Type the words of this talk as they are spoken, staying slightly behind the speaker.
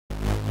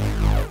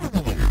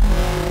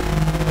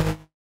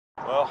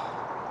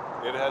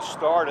It has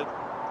started.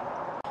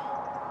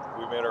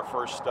 We made our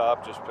first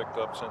stop, just picked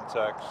up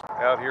Sintax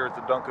out here at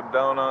the Dunkin'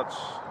 Donuts,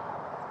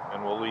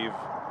 and we'll leave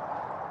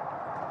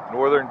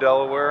northern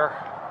Delaware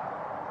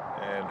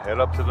and head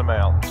up to the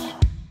mountains.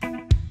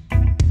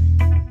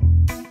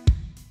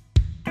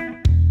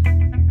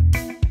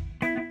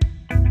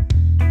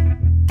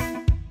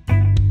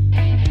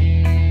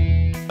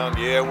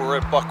 Yeah, we're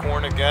at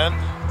Buckhorn again,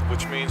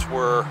 which means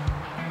we're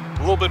a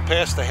little bit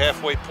past the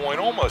halfway point,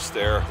 almost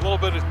there. A little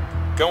bit of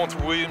going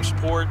through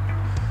Williamsport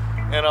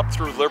and up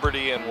through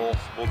Liberty, and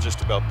we'll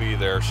just about be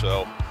there.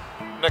 So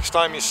next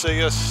time you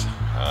see us,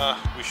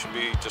 we should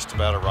be just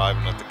about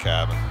arriving at the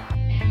cabin.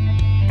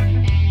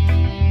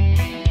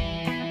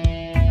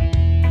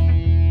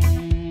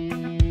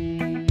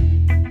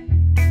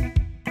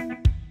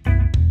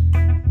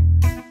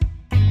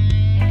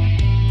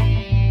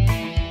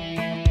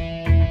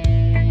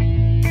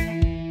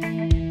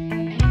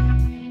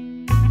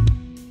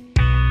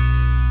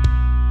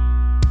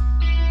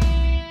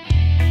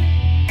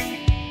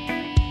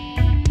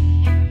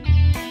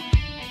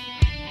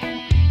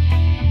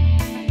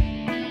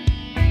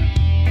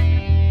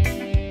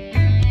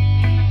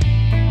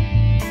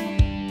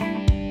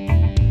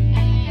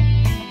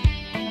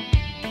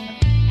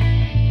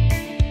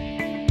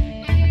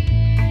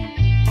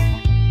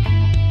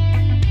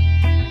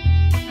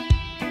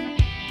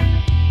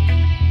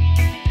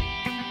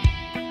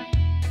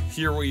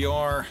 Here we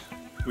are,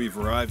 we've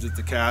arrived at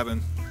the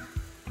cabin.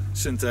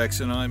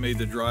 Sintax and I made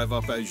the drive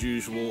up as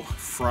usual.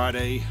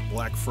 Friday,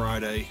 Black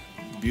Friday,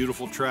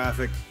 beautiful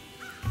traffic.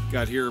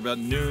 Got here about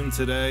noon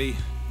today.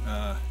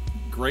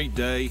 Great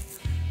day,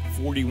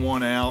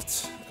 41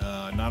 out,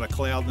 not a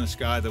cloud in the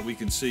sky that we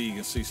can see. You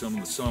can see some of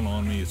the sun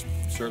on me. It's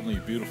certainly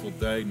a beautiful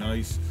day,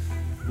 nice.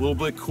 A little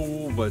bit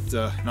cool, but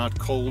not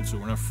cold, so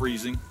we're not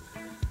freezing.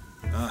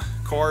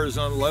 Car is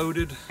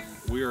unloaded.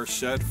 We are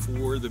set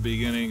for the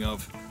beginning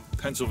of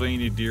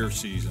Pennsylvania deer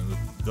season,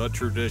 the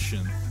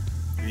tradition,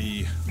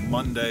 the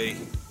Monday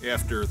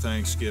after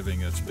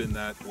Thanksgiving. It's been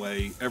that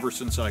way ever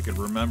since I could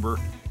remember.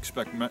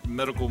 Expect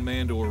medical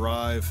man to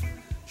arrive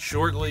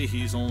shortly.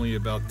 He's only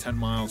about 10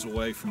 miles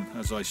away from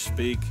as I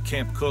speak.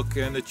 Camp Cook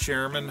and the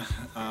chairman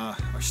are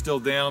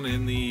still down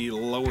in the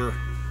lower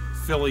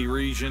Philly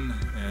region,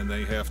 and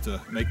they have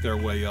to make their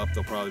way up.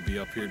 They'll probably be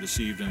up here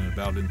this evening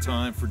about in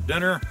time for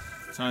dinner.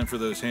 Time for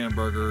those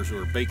hamburgers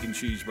or bacon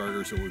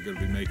cheeseburgers that we're going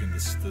to be making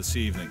this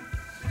evening.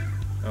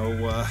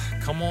 So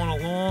come on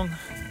along.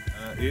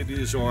 It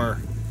is our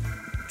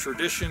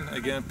tradition,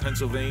 again,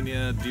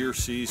 Pennsylvania deer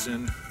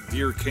season,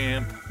 deer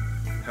camp,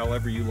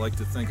 however you like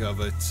to think of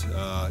it.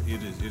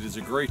 It is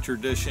a great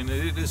tradition.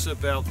 It is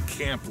about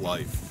camp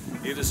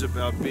life. It is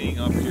about being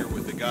up here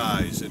with the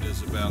guys. It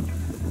is about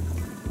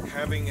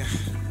having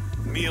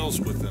meals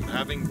with them,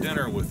 having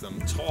dinner with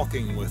them,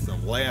 talking with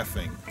them,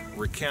 laughing,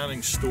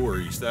 recounting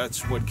stories.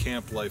 That's what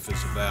camp life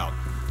is about.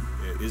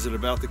 Is it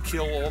about the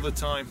kill all the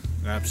time?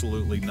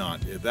 Absolutely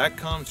not. If that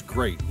comes,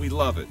 great. We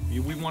love it.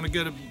 We want to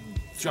get a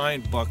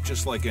giant buck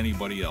just like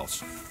anybody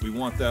else. We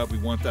want that. We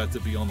want that to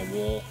be on the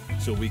wall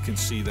so we can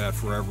see that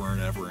forever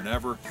and ever and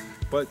ever.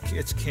 But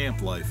it's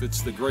camp life.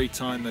 It's the great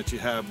time that you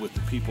have with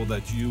the people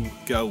that you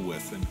go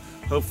with. And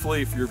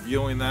hopefully, if you're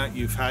viewing that,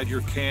 you've had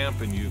your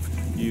camp and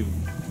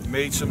you've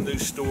made some new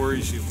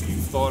stories. You've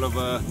thought of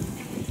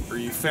or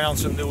you found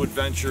some new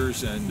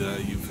adventures, and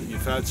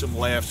you've had some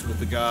laughs with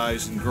the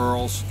guys and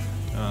girls.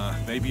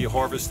 Maybe you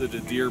harvested a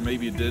deer,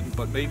 maybe you didn't,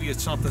 but maybe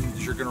it's something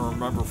that you're going to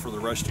remember for the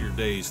rest of your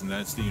days, and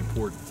that's the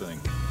important thing.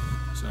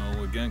 So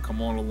again,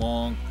 come on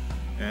along,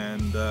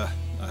 and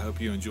I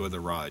hope you enjoy the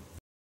ride.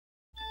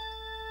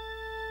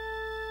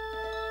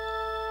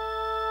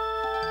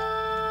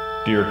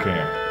 Deer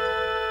Camp,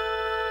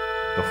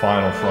 the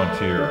final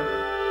frontier.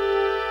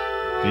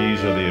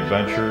 These are the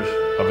adventures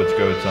of its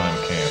Go Time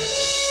Camp.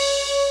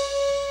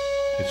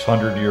 Its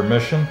 100-year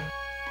mission: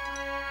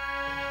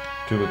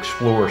 to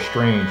explore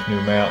strange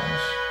new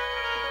mountains,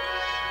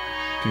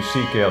 to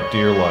seek out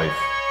deer life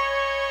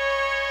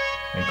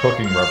and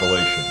cooking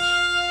revelations,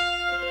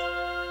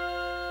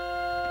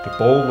 to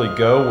boldly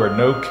go where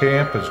no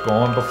camp has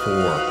gone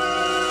before.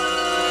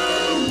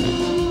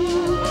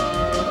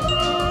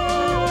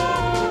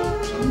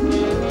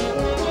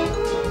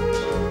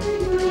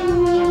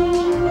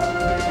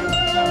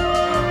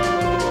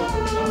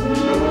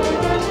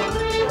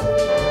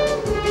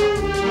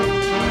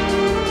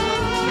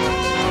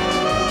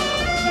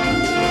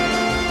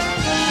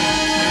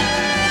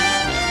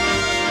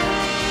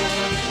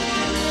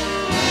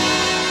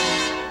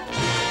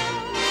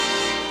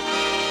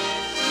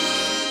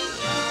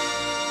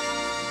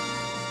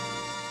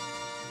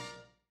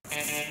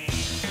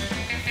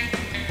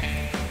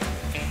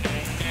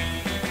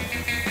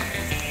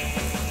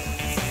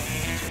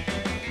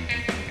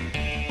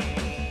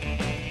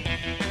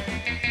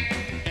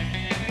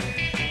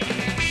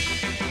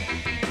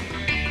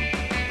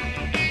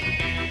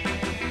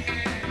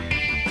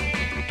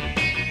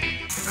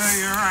 Hey,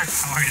 you're right.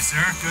 How are you,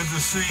 sir? Good to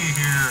see you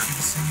here. Good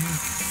to see you.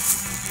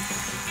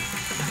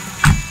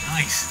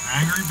 Nice.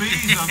 Angry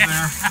bees up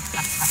there.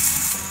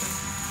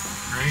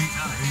 Great.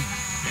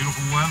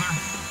 Beautiful weather.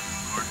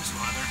 Gorgeous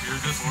weather. Here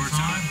just in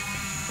time.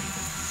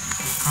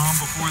 Calm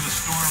before the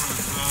storm, as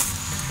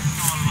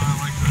John and I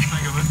like to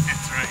think of it.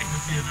 That's right.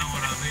 If you know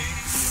what I mean.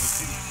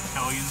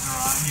 Hellions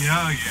are on.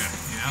 Yeah.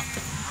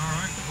 All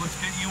right, let's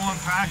get you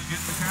unpacked, get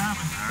in the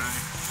cabin. All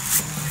right.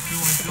 What you feel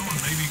like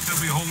doing? Maybe it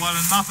could be a whole lot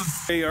of nothing.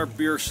 Hey, our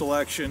beer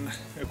selection,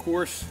 of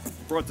course,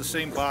 brought the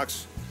same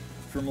box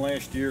from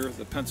last year,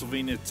 the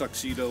Pennsylvania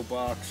Tuxedo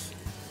box.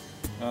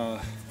 I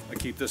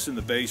keep this in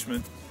the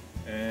basement,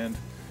 and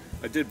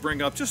I did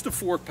bring up just a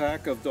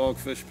 4-pack of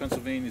Dogfish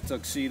Pennsylvania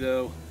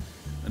Tuxedo.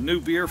 A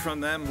new beer from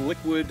them,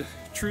 Liquid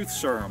Truth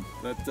Serum.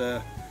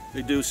 That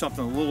they do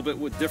something a little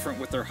bit different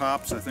with their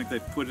hops. I think they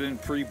put it in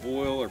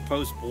pre-boil or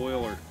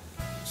post-boil or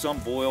some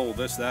boil,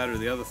 this, that, or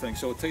the other thing.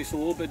 So it tastes a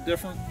little bit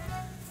different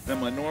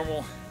than my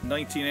normal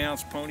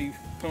 19-ounce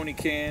pony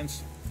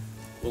cans.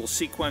 A little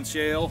sequence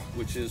ale,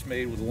 which is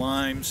made with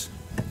limes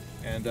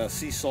and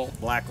sea salt,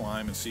 black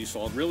lime and sea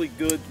salt. Really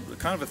good,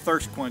 kind of a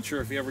thirst quencher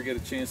if you ever get a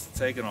chance to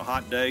take it on a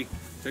hot day.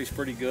 Tastes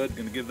pretty good.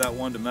 Gonna give that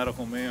one to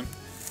Medical Man.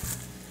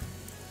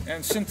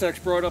 And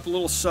Sintax brought up a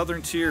little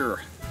Southern Tier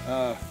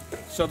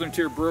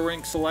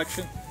Brewing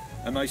selection,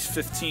 a nice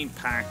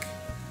 15-pack.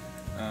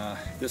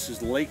 This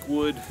is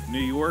Lakewood, New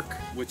York,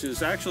 which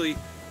is actually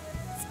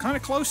kind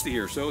of close to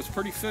here, so it's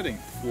pretty fitting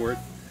for it.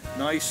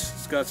 Nice.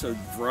 It's got a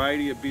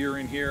variety of beer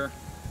in here.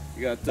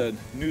 You got the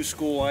New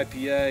School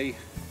IPA,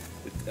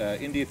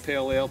 India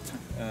Pale Ale.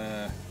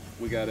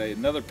 We got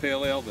another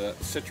Pale Ale, the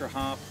Citra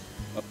Hop,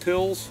 a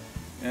Pils,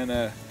 and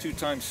a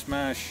 2-time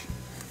Smash,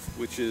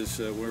 which is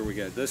where we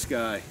got this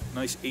guy,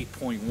 nice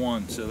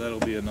 8.1. So that'll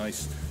be a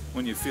nice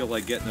when you feel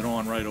like getting it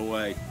on right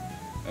away.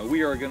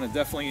 We are going to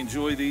definitely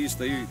enjoy these.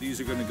 These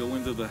are going to go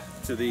into the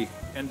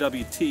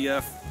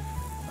NWTF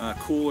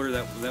cooler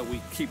that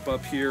we keep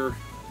up here.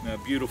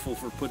 Beautiful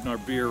for putting our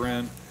beer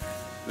in.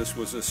 This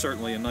was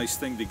certainly a nice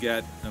thing to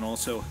get, and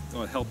also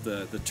help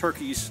the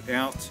turkeys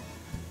out.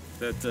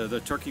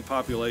 The turkey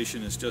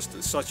population is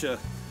just such a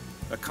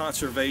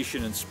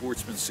conservation and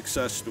sportsman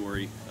success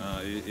story.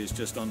 Is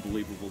just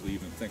unbelievable to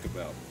even think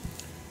about.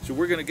 So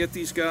we're going to get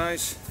these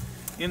guys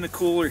in the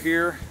cooler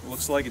here. It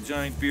looks like a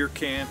giant beer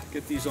can.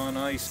 Get these on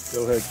ice.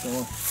 Go ahead,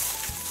 Sean.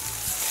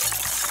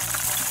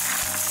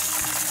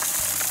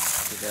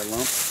 Take that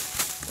lump.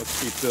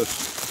 Let's keep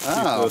this.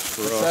 Oh, what's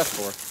that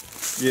for?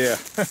 Yeah.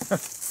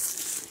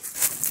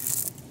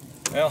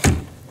 Well,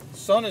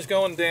 sun is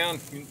going down.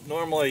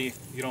 Normally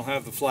you don't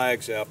have the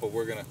flags out, but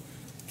we're gonna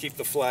keep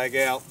the flag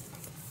out.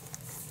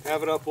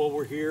 Have it up while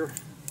we're here.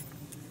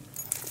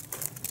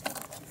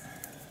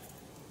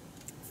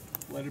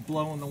 Let it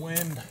blow in the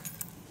wind.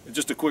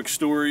 Just a quick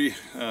story.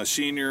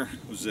 Senior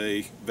was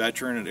a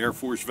veteran, an Air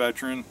Force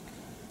veteran.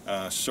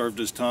 Served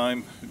his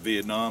time in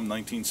Vietnam,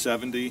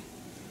 1970,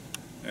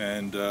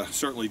 and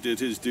certainly did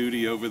his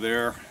duty over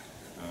there.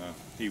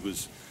 He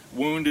was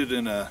wounded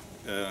in a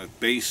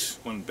base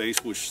when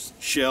base was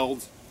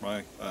shelled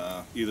by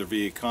either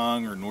Viet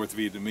Cong or North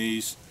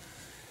Vietnamese,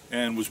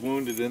 and was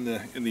wounded in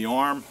the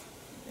arm,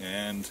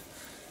 and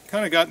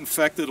kind of got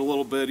infected a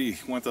little bit. He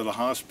went to the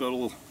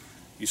hospital.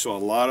 You saw a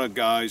lot of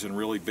guys in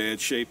really bad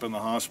shape in the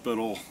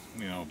hospital,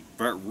 you know,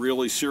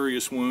 really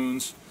serious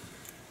wounds,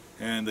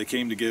 and they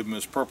came to give him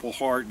his Purple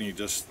Heart, and he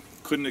just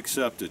couldn't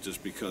accept it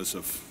just because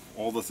of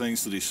all the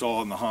things that he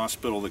saw in the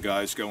hospital, the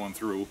guys going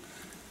through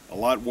a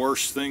lot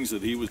worse things.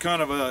 That he was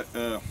kind of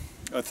a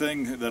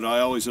thing that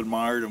I always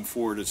admired him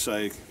for, to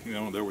say, you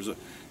know, there was a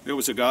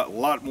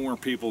lot more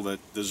people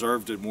that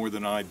deserved it more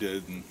than I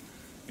did, and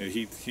you know,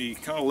 he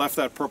kind of left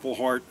that Purple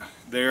Heart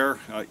there.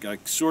 I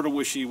sort of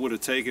wish he would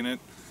have taken it.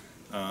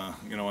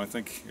 You know, I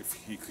think if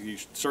he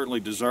certainly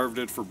deserved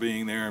it for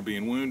being there and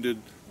being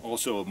wounded.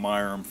 Also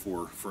admire him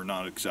for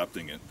not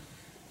accepting it.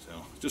 So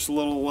just a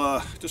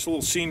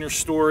little senior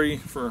story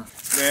for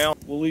now.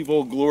 We'll leave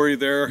Old Glory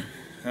there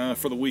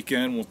for the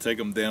weekend. We'll take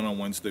him down on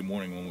Wednesday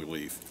morning when we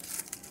leave.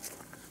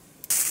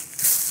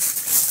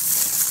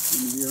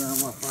 Gonna be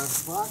around what,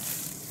 5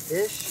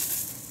 o'clock-ish?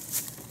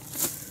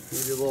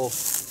 Maybe a little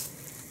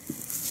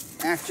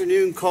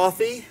afternoon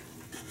coffee.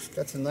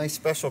 Got some nice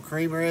special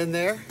creamer in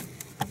there.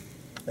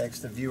 Thanks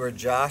to viewer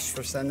Josh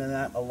for sending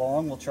that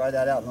along. We'll try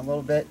that out in a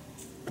little bit.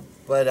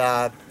 But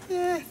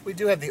yeah, we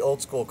do have the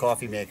old school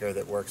coffee maker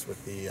that works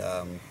with the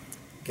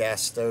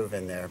gas stove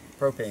in there,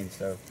 propane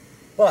stove.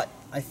 But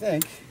I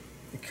think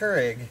the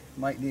Keurig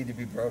might need to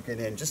be broken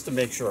in just to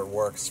make sure it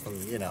works from,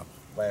 you know,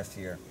 last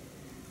year.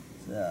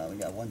 So we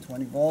got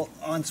 120 volt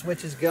on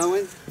switches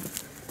going.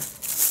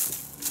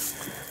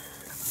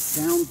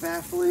 Sound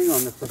baffling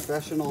on the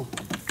professional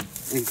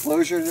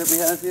enclosure that we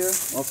have here,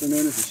 also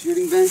known as a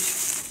shooting bench.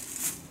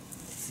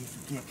 Let's see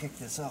if we can't kick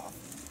this off.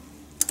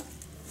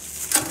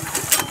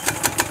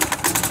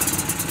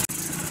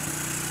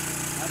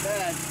 Not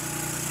bad.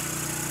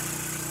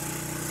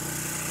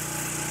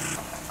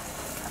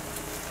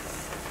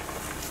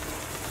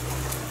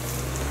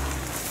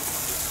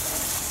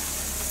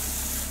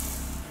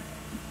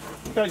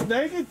 You guys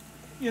naked?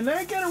 You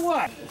naked or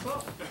what?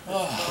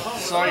 Oh,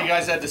 sorry you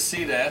guys had to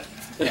see that.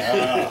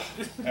 Yeah,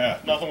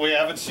 nothing we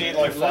haven't seen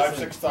like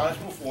 5-6 times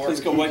before.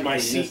 Please go wet my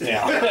seat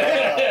now.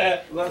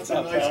 Lots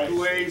of nice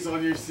glaze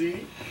on your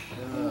seat.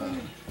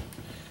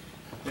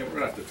 Yeah, we're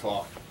gonna have to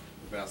talk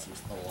about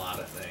a lot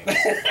of things.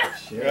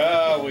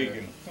 Yeah, we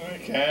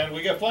can.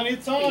 We got plenty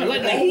of time.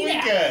 The whole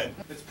weekend.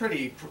 It's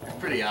pretty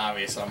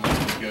obvious I'm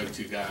the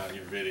go-to guy on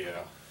your video.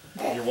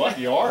 You're what?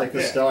 You are? Like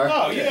the star?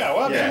 Oh yeah,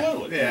 well,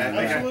 absolutely. Yeah,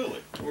 absolutely.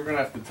 We're gonna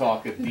have to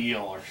talk a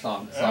deal or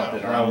something, or I'm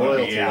gonna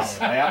royalties. be out.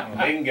 Yeah,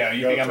 bingo.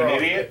 You think I'm an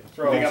idiot?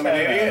 You think I'm an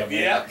idiot?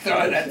 Yeah.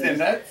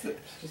 So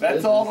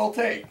that's all it'll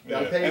take.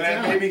 Gotta And pay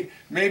then attention.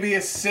 maybe a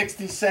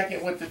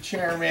 60-second with the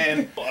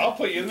chairman. I'll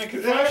put you in the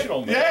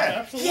confessional, man. Yeah,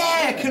 Absolutely.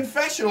 yeah,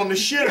 confessional on the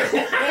shitter.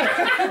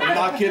 I'm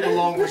not getting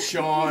along with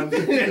Sean.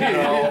 You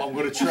know, I'm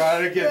gonna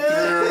try to get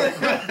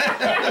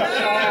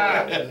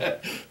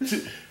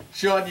through.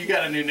 Sean, you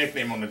got a new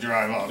nickname on the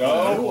drive up.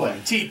 Oh boy.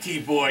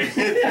 TT Boy.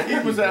 He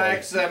was an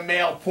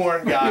ex-male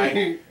porn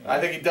guy. I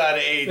think he died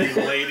at AIDS in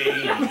the late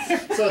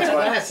 80s. So it's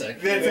classic.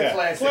 It's a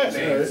classic classic.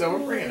 name, so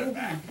we're bringing it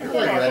back. Like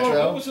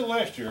retro. What was it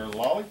last year,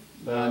 Lolly?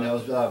 No, it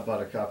was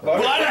Buttercup.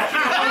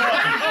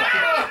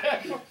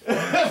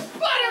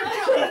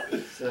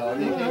 So I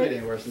didn't get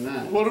any worse than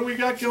that. What do we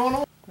got going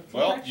on?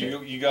 Well,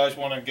 you guys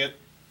want to get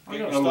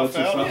your know stuff what's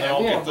out, and inside. then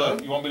I'll get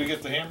the. You want me to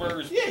get the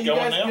hamburgers Yeah, you going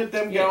guys now? get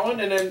them going,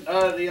 and then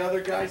the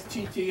other guys,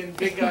 TT and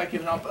Big Guy,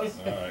 can help us.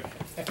 All right.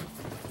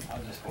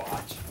 I'll just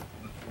watch.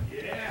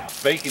 Yeah.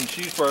 Bacon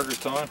cheeseburger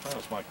time. Oh,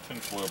 it's my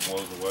tinfoil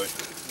blows away.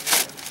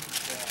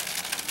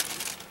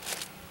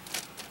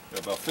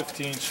 Got about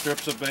 15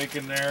 strips of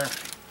bacon there.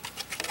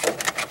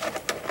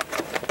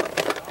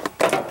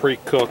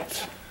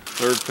 Pre-cooked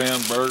third pan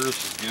burgers.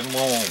 Get them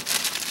on.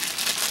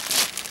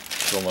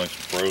 Still nice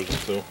and frozen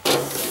too.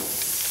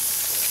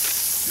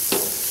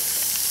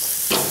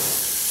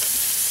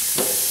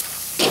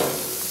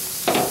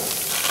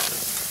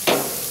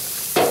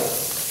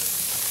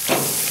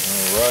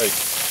 All right.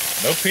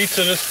 No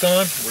pizza this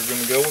time. We're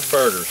going to go with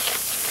burgers.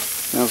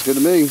 Sounds good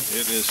to me.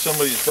 It is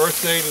somebody's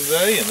birthday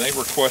today, and they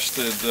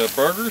requested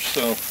burgers,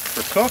 so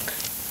for Cook,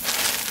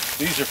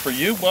 these are for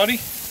you, buddy.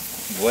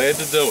 Glad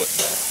to do it.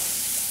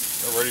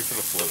 They're ready for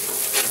the flip.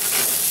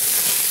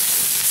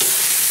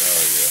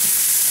 Oh, yeah.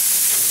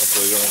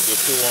 Hopefully they don't get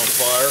too on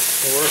fire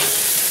for us.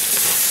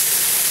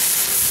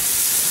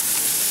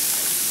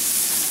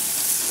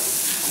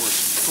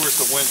 Of course,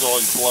 the wind's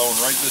always blowing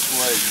right this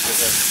way. You get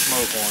that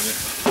smoke on it.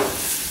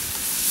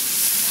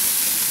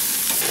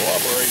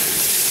 Cooperate.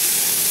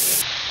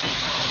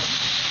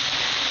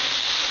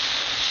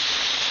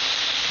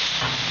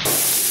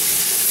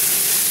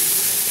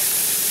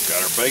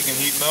 Got our bacon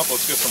heating up.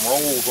 Let's get some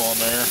rolls on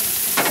there.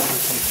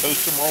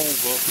 Toast some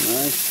rolls up.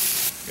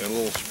 Nice. Got a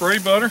little spray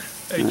butter.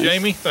 Hey, nice.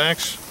 Jamie,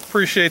 thanks.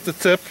 Appreciate the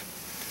tip.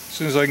 As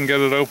soon as I can get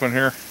it open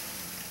here.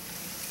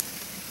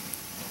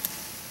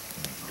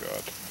 Oh,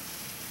 God.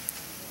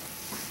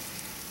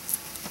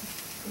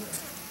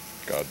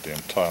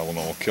 Goddamn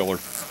Tylenol killer.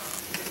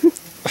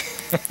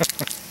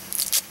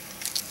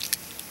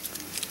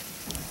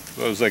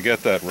 Those that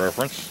get that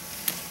reference.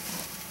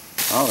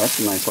 Oh, that's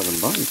a nice looking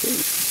bun too.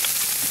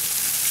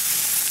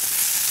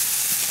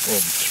 A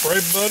little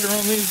spray butter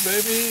on these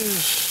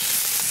babies.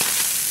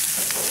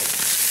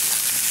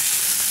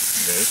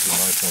 Yeah, this is a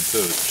nice one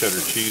too. It's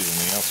cheddar cheese on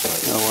the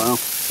outside. Oh wow.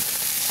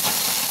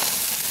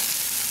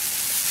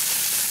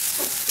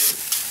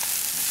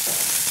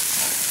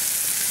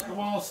 Come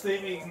on,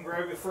 Stevie, you can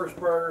grab your first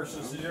burger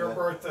since it's your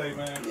birthday,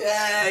 man.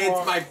 Yay,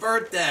 it's my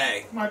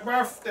birthday. My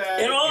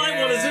birthday. And all I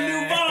want is a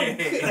new bunk.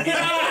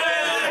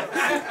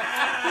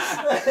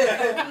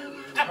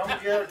 Come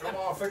get it. Come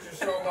on, fix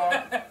yourself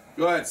up.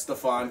 Go ahead,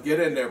 Stefan. Get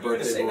in there, You gonna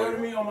birthday say no to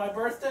boy. me on my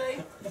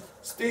birthday?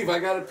 Steve, I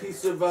got a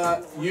piece of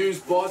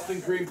used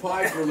Boston cream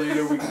pie for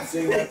later. We can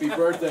sing happy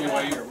birthday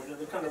while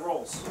What kind of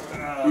rolls?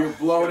 you're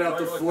blowing out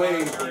the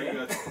flame.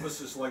 This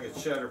is like a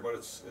cheddar, but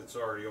it's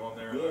already on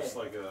there. Yeah. It's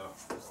like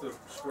it's the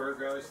square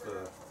guys.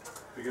 The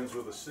begins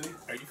with a C.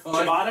 Are you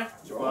ciabatta?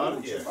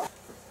 Ciabatta? Yeah.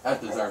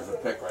 That deserves a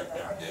pick right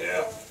there.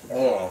 Yeah.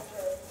 Oh,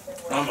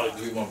 I'm gonna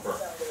do one for.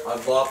 I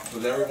love.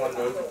 Does everyone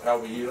know how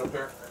we eat up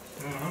here?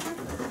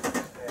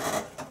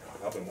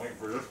 I've been waiting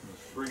for this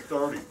since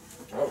 3:30.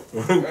 Oh,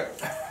 okay.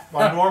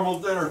 My normal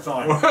dinner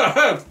time.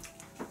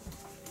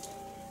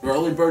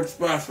 Early bird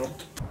special.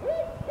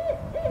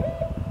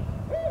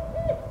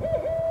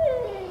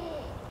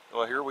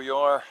 Well, here we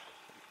are.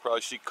 You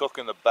probably see Cook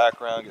in the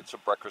background, getting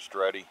some breakfast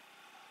ready.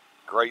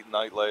 Great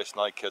night last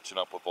night, catching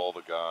up with all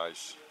the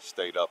guys.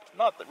 Stayed up,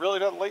 not really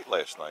that late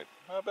last night,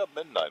 about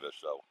midnight or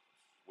so,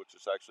 which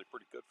is actually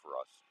pretty good for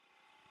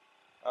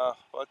us.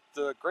 But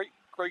great,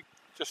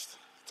 just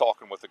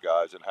talking with the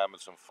guys and having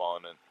some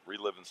fun and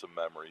reliving some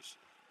memories.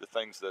 The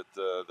things that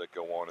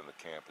go on in the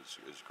camp is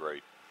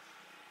great.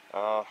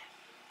 I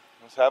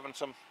was having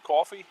some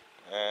coffee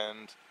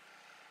and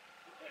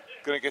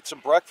gonna get some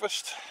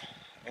breakfast,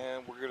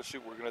 and we're gonna see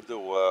what we're gonna do.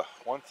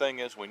 One thing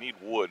is we need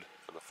wood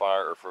for the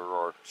fire or for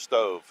our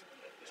stove,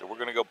 so we're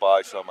gonna go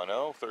buy some. I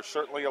know there's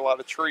certainly a lot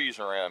of trees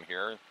around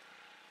here,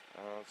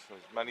 as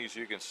many as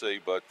you can see,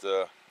 but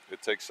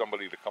it takes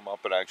somebody to come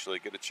up and actually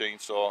get a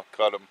chainsaw,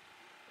 cut them,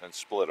 and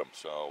split them.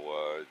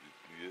 So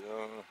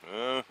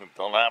yeah,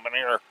 don't happen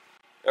here.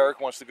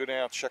 Eric wants to go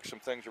down, check some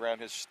things around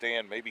his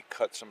stand, maybe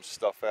cut some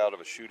stuff out of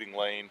a shooting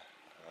lane.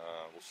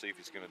 We'll see if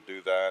he's going to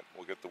do that.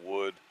 We'll get the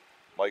wood.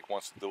 Mike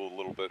wants to do a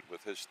little bit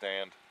with his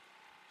stand.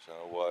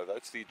 So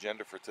that's the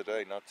agenda for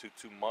today. Not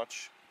too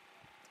much.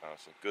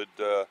 Some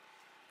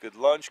good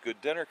lunch,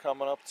 good dinner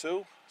coming up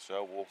too.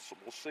 So we'll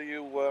see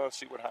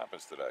what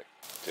happens today.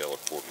 Taylor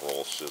pork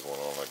roll sizzling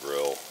on the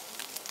grill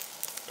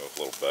with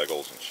little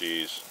bagels and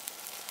cheese.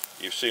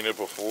 You've seen it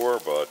before,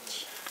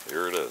 but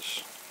here it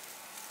is.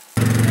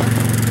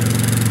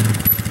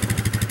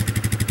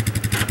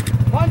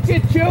 Punch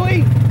it,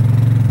 Chewy!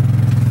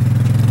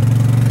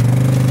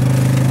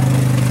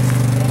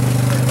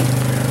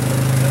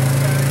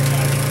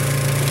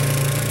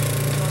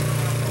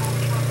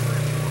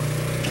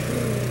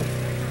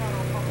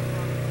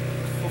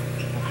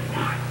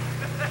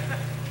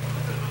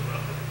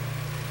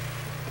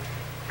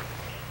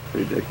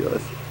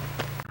 Ridiculous.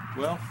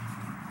 Well,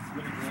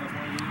 we're going to grab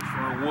one of these for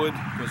our wood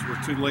because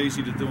we're too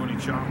lazy to do any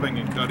chopping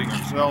and cutting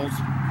ourselves.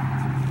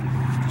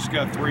 Just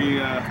got 3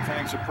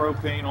 tanks of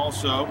propane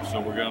also,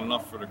 so we're got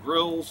enough for the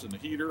grills and the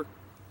heater.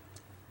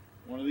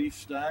 One of these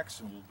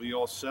stacks and we'll be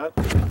all set.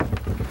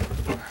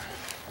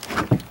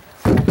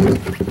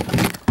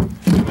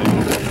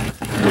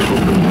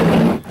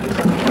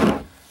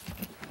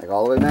 Like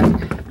all the way,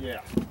 man?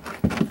 Yeah.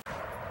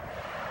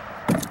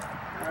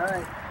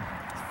 Alright,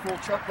 full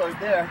truckload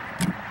there.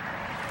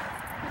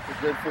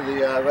 That's good for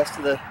the rest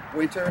of the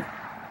winter,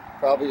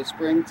 probably the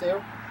spring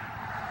too.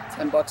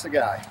 $10 a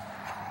guy.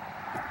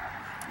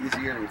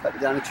 Easier than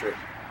cutting down a tree.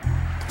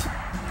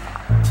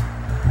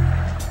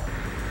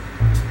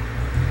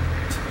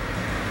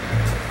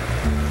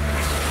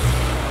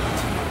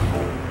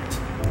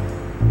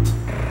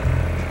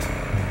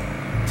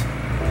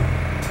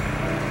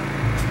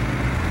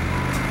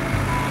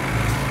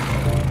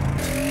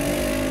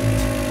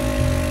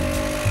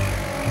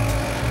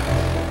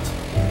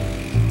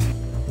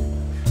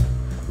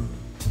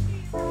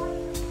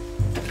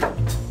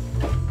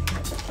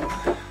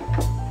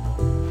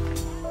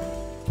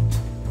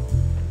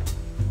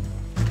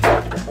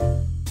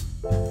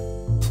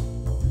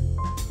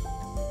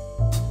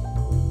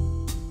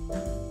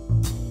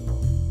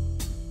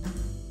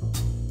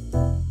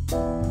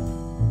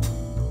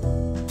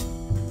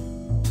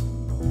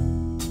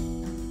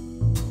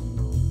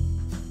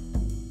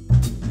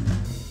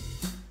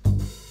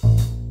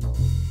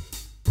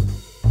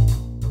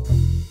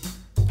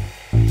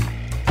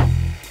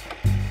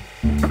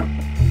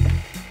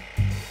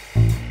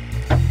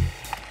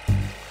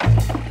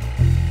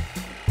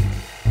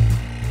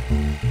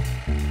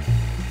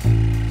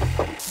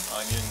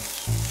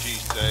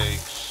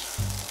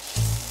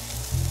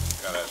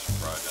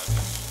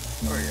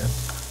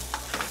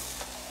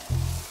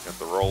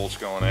 Rolls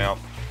going out.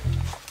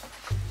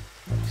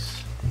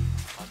 Nice.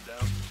 I'm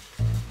down.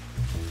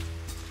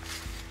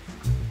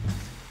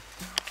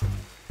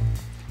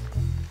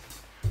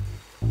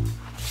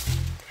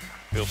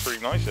 Feels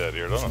pretty nice out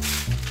here, doesn't it?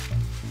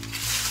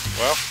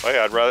 Well, hey,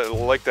 I'd rather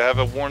like to have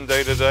a warm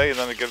day today and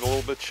then it get a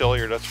little bit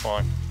chillier. That's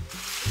fine. It's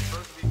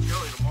supposed to be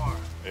chilly tomorrow.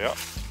 Yeah.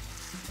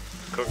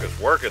 Cook is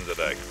working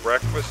today.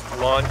 Breakfast,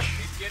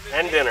 lunch,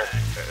 And dinner.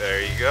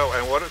 there you go.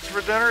 And what is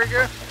for dinner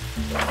again?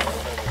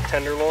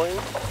 Tenderloin.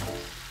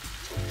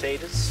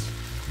 Potatoes.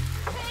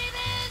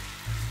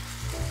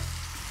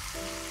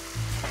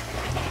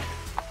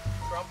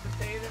 Crumb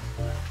potatoes.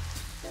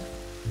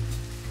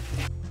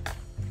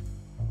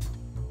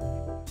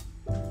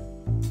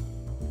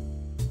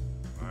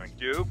 Thank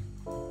you.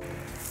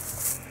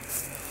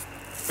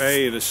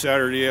 Hey, it is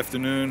Saturday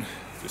afternoon.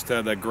 Just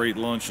had that great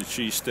lunch at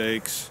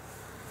cheesesteaks.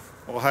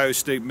 Ohio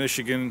State,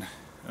 Michigan.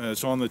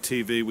 It's on the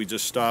TV. We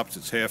just stopped.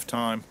 It's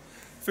halftime.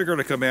 Figured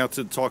I'd come out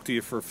to talk to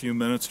you for a few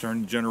minutes,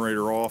 turn the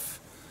generator off,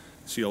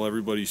 see how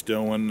everybody's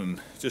doing,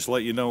 and just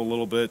let you know a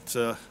little bit,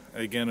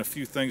 again, a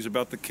few things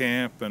about the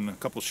camp and a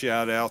couple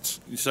shout outs.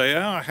 You say,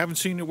 oh, I haven't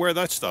seen you wear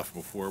that stuff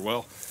before.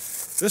 Well,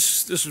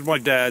 this is my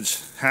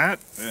dad's hat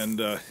and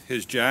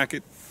his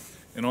jacket,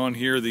 and on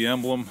here the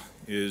emblem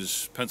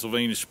is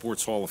Pennsylvania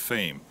Sports Hall of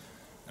Fame.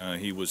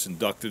 He was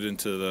inducted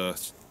into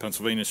the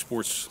Pennsylvania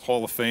Sports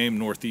Hall of Fame,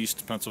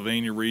 Northeast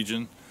Pennsylvania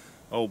region.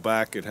 Oh,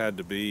 back it had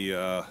to be,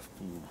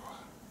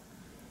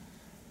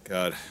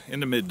 God,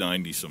 in the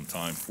mid-90s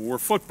sometime, for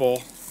football,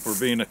 for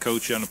being a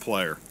coach and a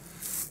player.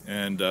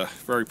 And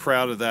very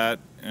proud of that,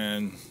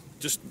 and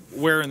just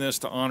wearing this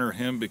to honor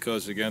him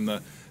because, again,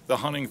 the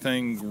hunting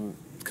thing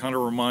kind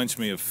of reminds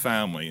me of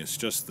family. It's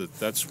just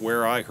that's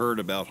where I heard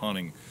about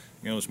hunting.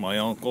 You know, it was my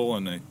uncle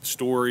and the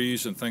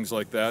stories and things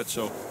like that.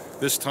 So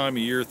this time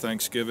of year,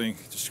 Thanksgiving,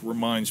 just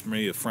reminds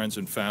me of friends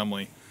and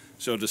family.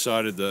 So I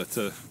decided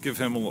to give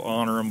him,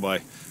 honor him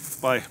by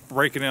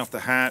breaking out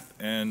the hat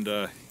and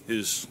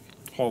his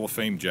Hall of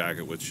Fame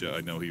jacket, which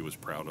I know he was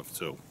proud of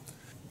too.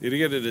 Yet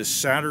again, it is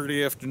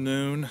Saturday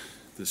afternoon.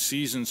 The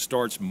season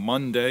starts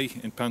Monday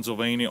in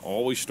Pennsylvania,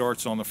 always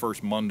starts on the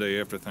first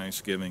Monday after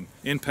Thanksgiving.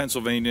 In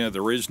Pennsylvania,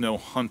 there is no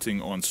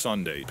hunting on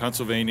Sunday.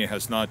 Pennsylvania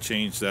has not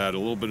changed that. A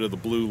little bit of the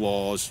blue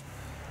laws,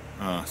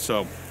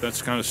 so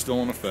that's kind of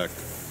still in effect.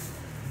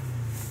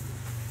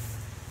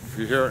 If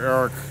you hear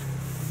Eric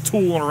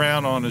tooling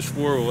around on his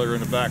four-wheeler in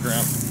the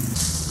background,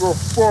 The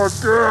fuck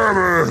out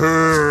of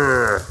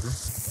here!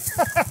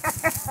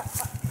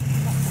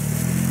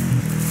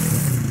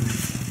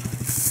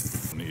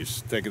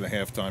 He's taking the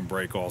halftime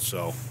break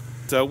also.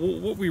 So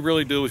what we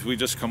really do is we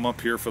just come up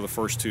here for the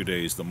first 2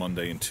 days, the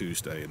Monday and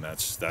Tuesday, and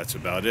that's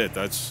about it.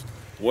 That's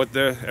what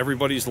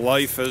everybody's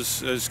life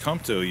has come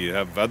to. You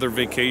have other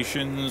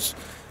vacations.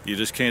 You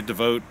just can't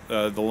devote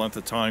the length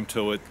of time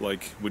to it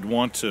like we'd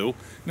want to.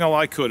 No,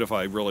 I could if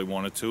I really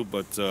wanted to,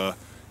 but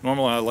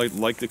normally I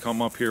like to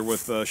come up here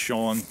with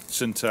Sean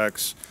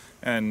Sintax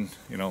and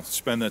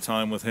spend that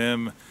time with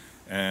him.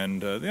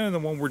 And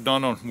then when we're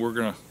done, we're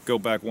gonna go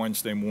back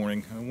Wednesday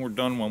morning, and we're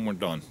done when we're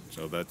done.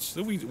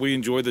 So we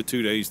enjoy the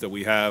 2 days that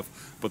we have,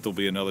 but there'll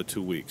be another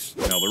 2 weeks.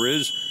 Now there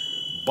is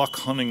buck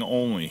hunting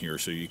only here,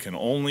 so you can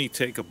only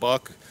take a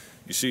buck.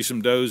 You see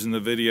some does in the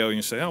video, and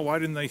you say, "Oh, why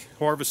didn't they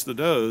harvest the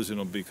does?"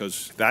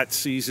 Because that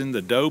season,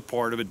 the doe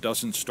part of it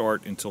doesn't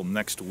start until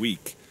next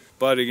week.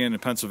 But again, in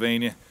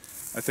Pennsylvania,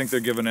 I think they're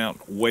giving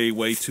out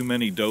way too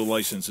many doe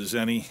licenses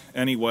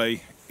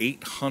anyway.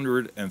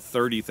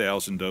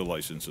 830,000 doe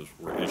licenses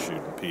were issued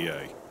in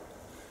PA,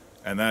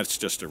 and that's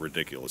just a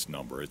ridiculous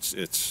number.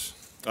 It's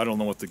I don't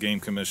know what the Game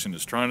Commission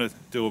is trying to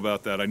do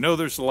about that. I know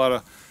there's a lot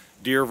of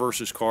deer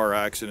versus car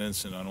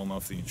accidents, and I don't know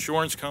if the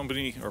insurance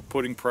company are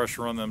putting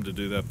pressure on them to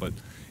do that, but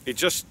it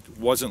just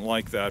wasn't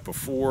like that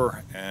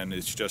before, and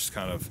it's just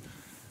kind of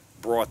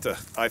brought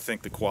I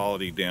think the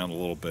quality down a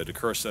little bit. Of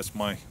course, that's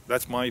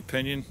my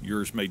opinion.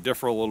 Yours may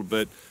differ a little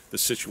bit, the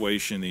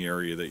situation in the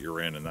area that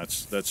you're in, and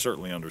that's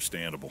certainly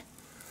understandable.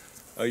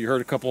 You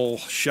heard a couple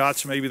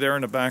shots maybe there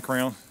in the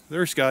background.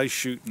 There's guys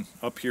shooting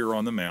up here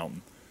on the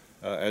mountain,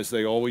 as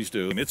they always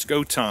do. And it's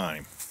go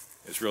time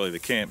is really the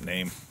camp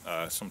name.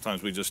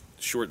 Sometimes we just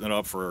shorten it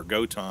up for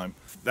go time.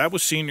 That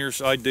was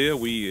Senior's idea.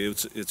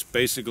 It's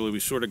basically, we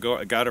sort of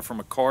got it from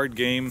a card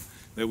game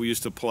that we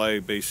used to play.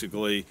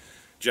 Basically,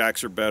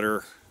 jacks are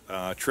better,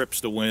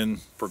 trips to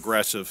win,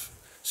 progressive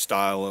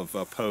style of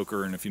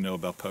poker. And if you know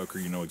about poker,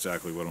 you know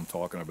exactly what I'm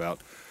talking about.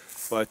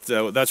 But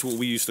that's what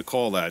we used to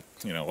call that.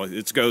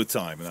 It's go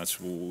time, and that's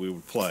what we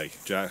would play.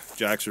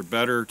 Jacks are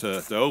better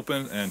to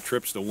open, and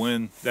trips to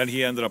win. Then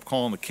he ended up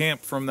calling the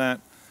camp from that.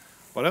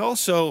 But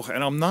also,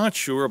 and I'm not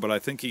sure, but I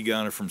think he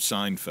got it from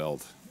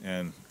Seinfeld.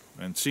 And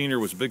Senior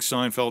was a big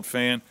Seinfeld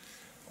fan.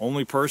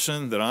 Only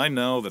person that I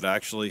know that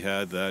actually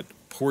had that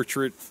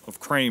portrait of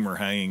Kramer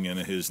hanging in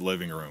his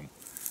living room.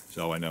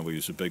 So I know he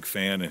was a big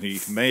fan, and he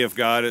may have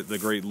got it, the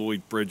great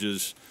Lloyd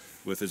Bridges,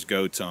 with his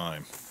go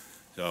time.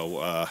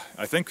 So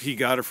I think he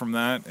got it from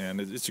that, and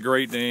it's a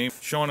great name.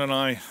 Sean and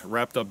I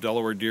wrapped up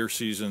Delaware deer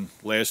season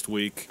last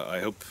week. I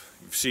hope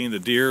you've seen the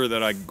deer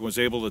that I was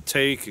able to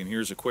take, and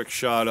here's a quick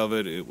shot of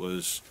it. It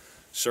was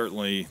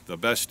certainly the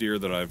best deer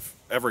that I've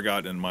ever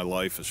gotten in my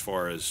life as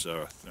far as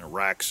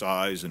rack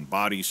size and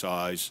body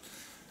size.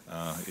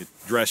 It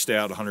dressed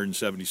out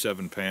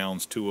 177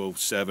 pounds,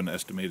 207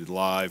 estimated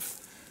live.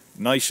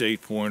 Nice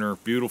 8-pointer,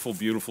 beautiful,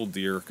 beautiful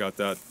deer. Got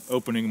that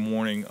opening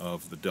morning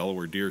of the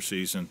Delaware deer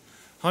season.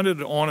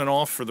 Hunted on and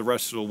off for the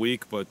rest of the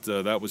week, but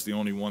that was the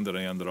only one that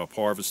I ended up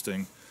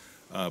harvesting.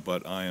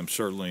 But I am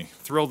certainly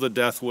thrilled to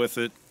death with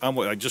it.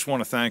 I just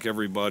want to thank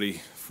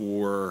everybody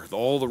for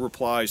all the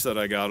replies that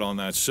I got on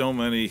that. So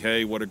many,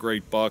 hey, what a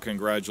great buck,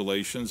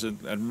 congratulations.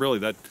 And really,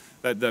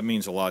 that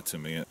means a lot to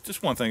me.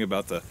 Just one thing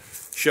about the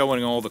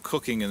showing all the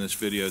cooking in this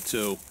video,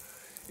 too,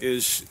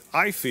 is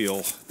I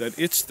feel that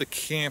it's the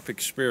camp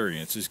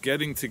experience, is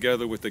getting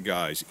together with the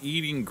guys,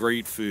 eating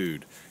great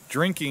food,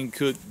 drinking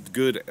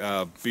good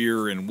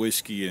beer and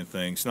whiskey and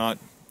things, not,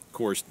 of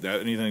course,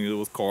 anything to do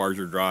with cars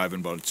or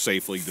driving, but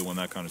safely doing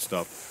that kind of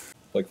stuff.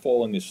 Like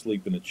falling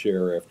asleep in a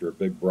chair after a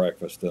big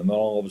breakfast, and then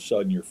all of a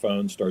sudden your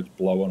phone starts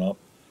blowing up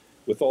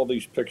with all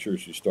these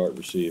pictures you start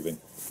receiving.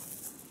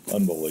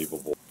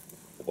 Unbelievable.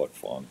 What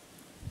fun.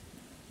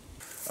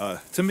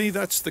 To me,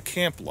 that's the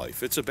camp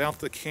life. It's about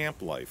the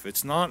camp life.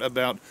 It's not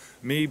about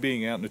me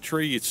being out in a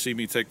tree. You'd see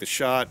me take the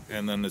shot,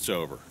 and then it's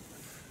over.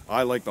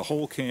 I like the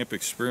whole camp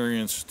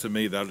experience. To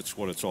me, that's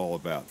what it's all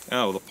about.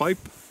 Now, the pipe,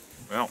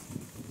 well,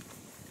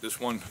 this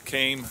one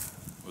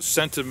was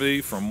sent to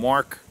me from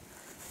Mark,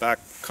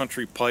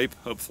 Backcountry Pipe.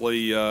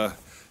 Hopefully,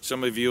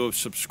 some of you have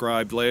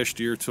subscribed last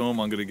year to him.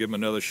 I'm going to give him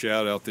another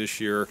shout out this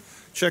year.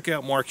 Check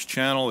out Mark's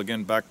channel.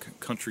 Again,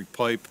 Backcountry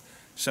Pipe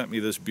sent me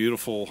this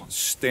beautiful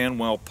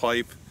Stanwell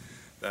pipe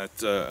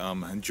that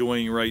I'm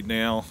enjoying right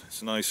now.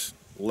 It's a nice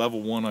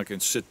level one. I can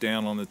sit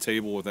down on the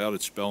table without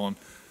it spilling.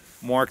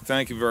 Mark,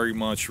 thank you very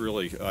much.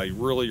 Really, I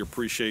really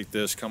appreciate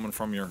this coming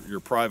from your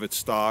private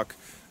stock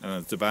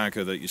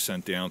tobacco that you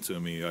sent down to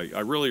me. I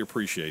really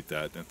appreciate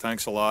that, and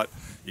thanks a lot.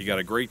 You got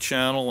a great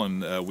channel,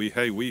 and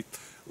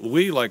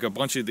we, like a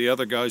bunch of the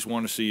other guys,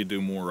 want to see you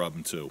do more of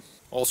them too.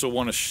 Also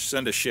want to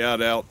send a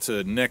shout out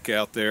to Nick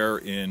out there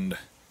in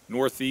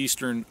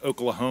northeastern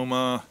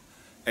Oklahoma,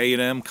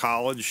 A&M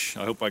College.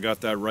 I hope I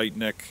got that right,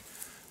 Nick.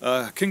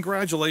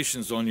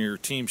 Congratulations on your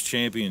team's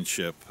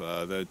championship.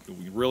 That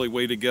really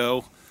way to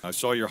go. I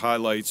saw your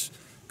highlights.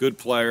 Good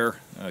player.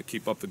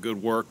 Keep up the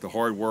good work, the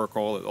hard work,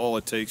 all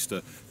it takes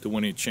to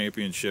win a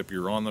championship.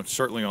 You're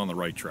certainly on the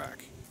right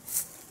track.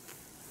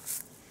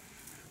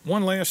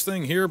 One last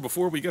thing here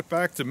before we get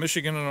back to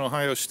Michigan and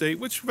Ohio State,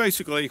 which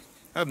basically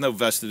I have no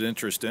vested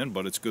interest in,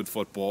 but it's good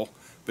football,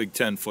 Big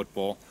Ten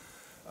football.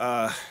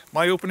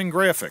 My opening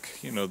graphic,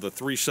 you know, the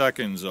 3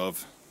 seconds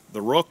of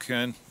the Rook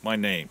and my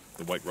name,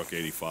 the White Rook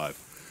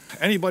 85.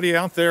 Anybody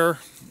out there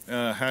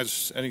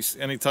has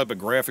any type of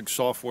graphic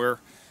software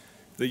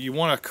that you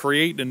want to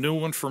create a new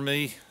one for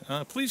me,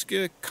 please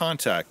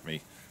contact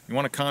me. You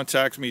want to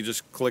contact me,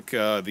 just click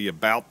the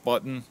About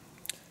button,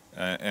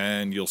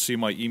 and you'll see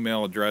my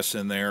email address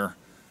in there.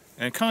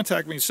 And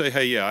contact me and say,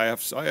 hey, yeah, I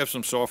have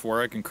some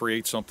software. I can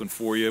create something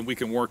for you. We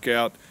can work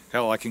out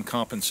how I can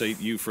compensate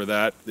you for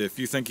that. If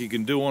you think you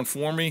can do one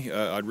for me,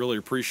 I'd really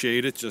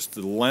appreciate it. Just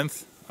the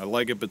length, I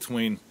like it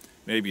between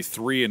maybe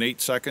 3 and 8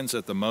 seconds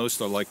at the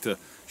most. I like to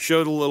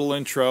show the little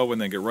intro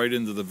and then get right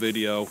into the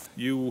video.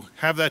 You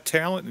have that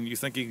talent and you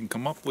think you can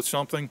come up with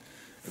something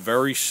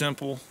very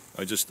simple.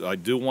 I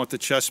do want the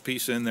chest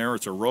piece in there.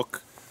 It's a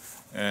Rook,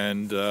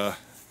 and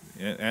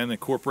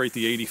incorporate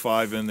the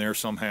 85 in there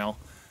somehow.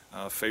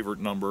 Favorite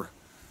number.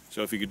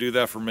 So if you could do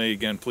that for me,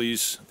 again,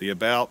 please, the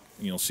About,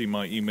 you'll see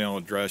my email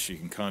address. You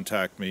can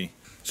contact me.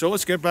 So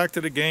let's get back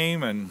to the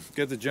game and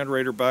get the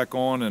generator back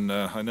on. And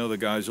I know the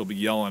guys will be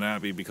yelling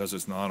at me because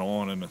it's not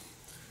on, and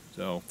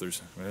so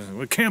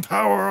we can't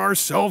power our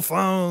cell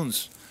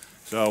phones.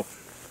 So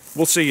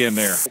we'll see you in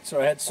there.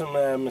 So I had some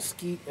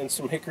mesquite and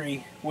some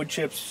hickory wood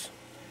chips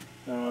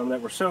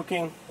that were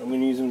soaking. I'm going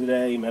to use them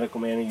today.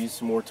 Medical man will use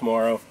some more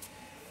tomorrow.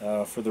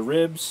 For the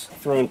ribs,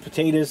 throwing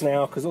potatoes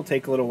now because it'll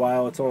take a little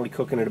while. It's only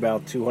cooking at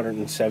about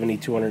 270,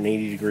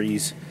 280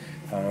 degrees.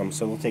 So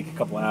it'll take a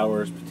couple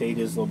hours.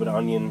 Potatoes, a little bit of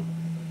onion,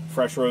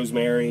 fresh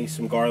rosemary,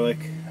 some garlic,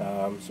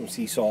 some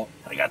sea salt.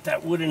 I got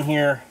that wood in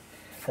here,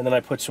 and then I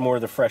put some more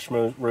of the fresh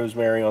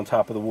rosemary on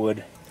top of the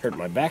wood. Hurt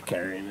my back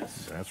carrying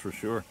this. That's for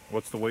sure.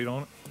 What's the weight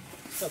on it?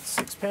 About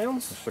 6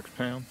 pounds. 6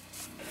 pounds.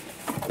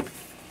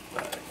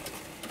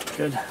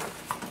 Good.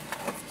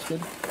 It's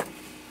good.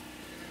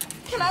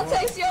 Can I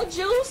taste your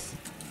juice?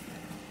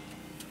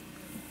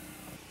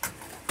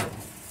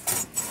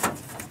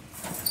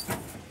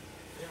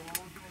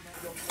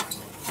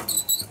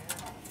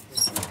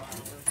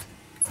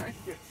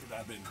 Should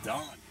have been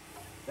done.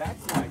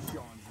 That's why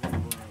Sean's in the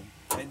room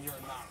and you're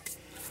not.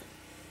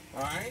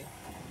 Alright?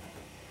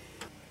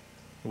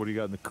 What do you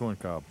got in the corn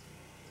cob?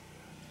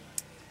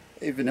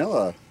 A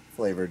vanilla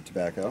flavored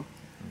tobacco.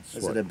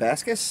 Is it a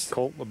Bascus?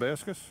 Colt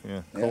Labascus?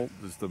 Yeah, Colt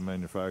is the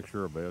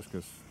manufacturer of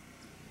Bascus.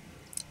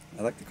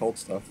 I like the cold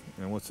stuff.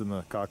 And what's in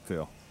the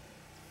cocktail?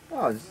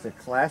 Oh, this is a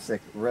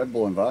classic Red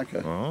Bull and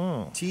vodka.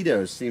 Oh.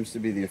 Tito's seems to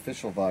be the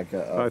official vodka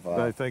of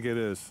I think it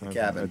is. the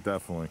cabin.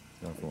 Definitely.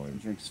 I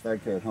drink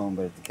Svedka at home,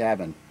 but at the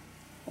cabin,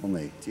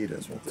 only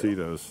Tito's will do.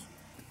 Tito's.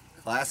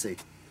 Classy.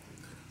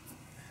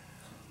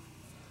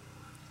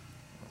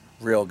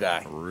 Real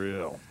guy.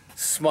 Real.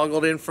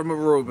 Smuggled in from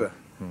Aruba.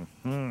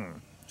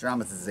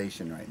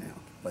 Dramatization right now,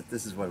 but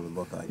this is what it would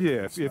look like.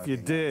 Yeah, if you Smoking a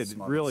did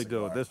smuggled really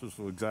do it, cigar. this was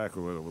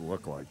exactly what it would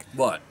look like.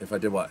 What? If I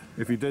did what?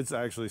 If you did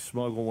actually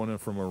smuggle one in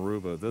from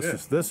Aruba,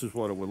 this is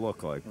what it would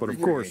look like. But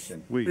of course,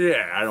 Recreation.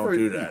 Yeah, I don't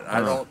do that.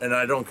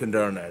 I don't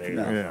condone that either.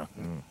 No. yeah.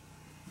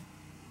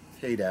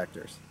 Paid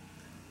actors.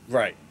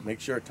 Right.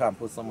 Make sure Tom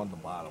puts some on the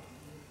bottom.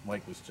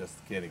 Mike was just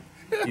kidding.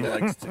 He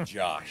likes to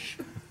josh.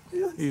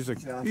 He's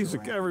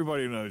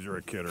everybody knows you're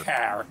a kidder.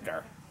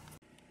 Character.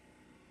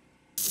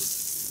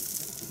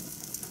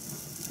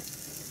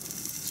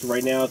 So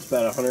right now it's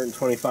about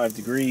 125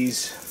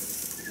 degrees.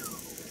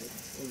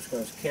 I'm just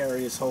going to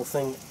carry this whole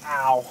thing,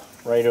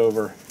 right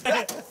over. Oh,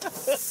 I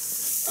didn't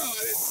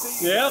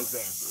see you Yep. guys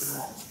there.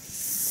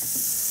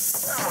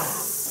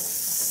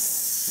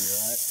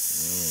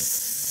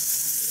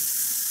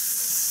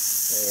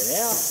 Lay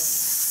it out.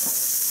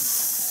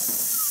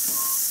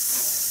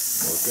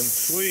 Looking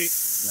sweet.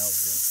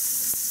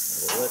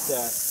 We'll let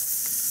that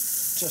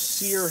just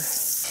sear.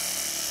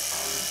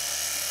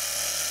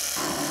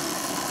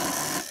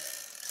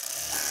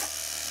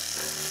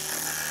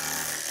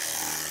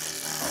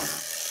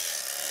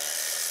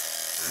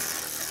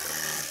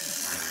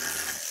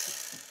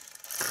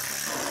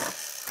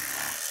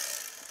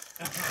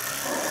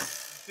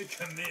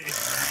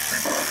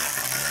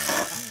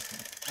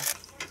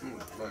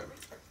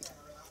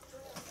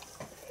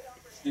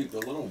 Dude, the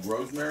little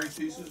rosemary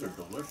pieces are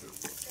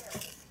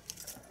delicious.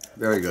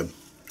 Very good.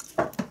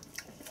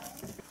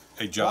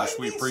 Hey Josh,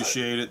 we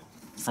appreciate it.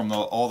 From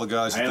all the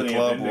guys at I the only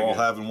club, have we're all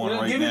vinegar. having one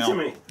right Give now. it to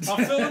me. I'll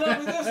fill it up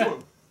with this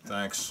one.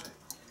 Thanks.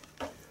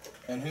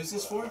 And who's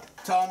this for?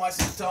 Tell him we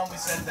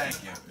said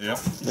thank you. Yep.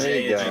 There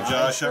you go. Hey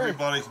Josh,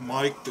 everybody,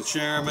 Mike, the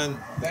chairman,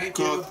 Thank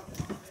Cook.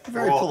 you.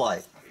 Very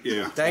polite.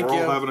 Yeah. Thank we're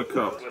you. all having a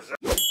cup.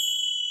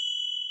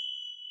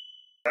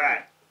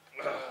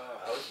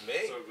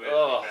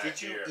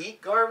 Did you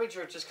eat garbage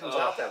or it just comes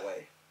out that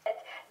way?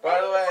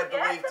 By the way, I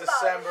believe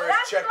December is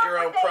check your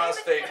own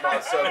prostate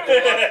month, so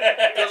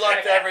good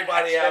luck to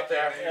everybody out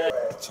there.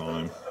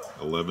 Time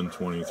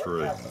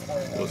 11:23.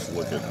 Let's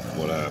look at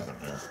what happened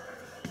here.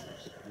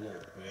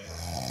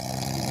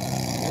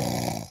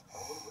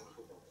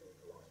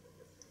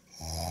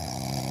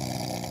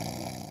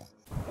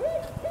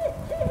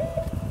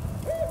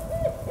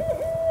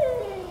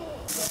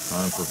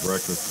 Time for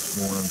breakfast this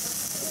morning.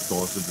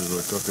 Sausages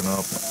are cooking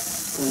up.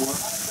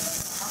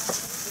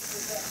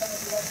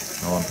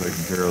 Oh, I'm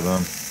taking care of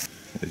them.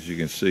 As you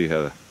can see,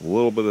 had a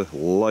little bit of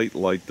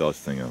light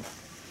dusting of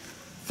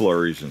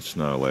flurries and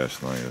snow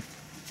last night.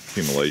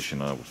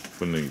 Accumulation, I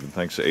wouldn't even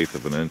think it's an eighth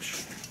of an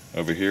inch.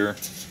 Over here,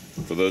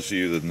 for those of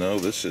you that know,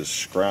 this is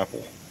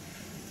scrapple.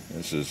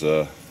 This is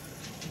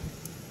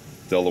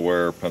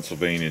Delaware,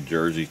 Pennsylvania,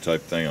 Jersey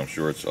type thing. I'm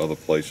sure it's other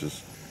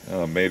places.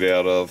 Made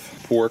out of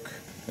pork,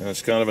 and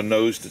it's kind of a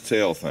nose to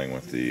tail thing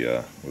with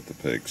the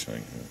pigs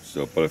thing.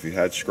 So, but if you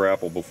had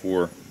scrapple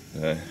before,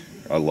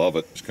 I love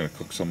it. Just gonna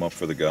cook some up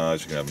for the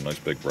guys. You're gonna have a nice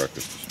big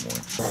breakfast this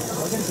morning.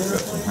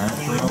 Got some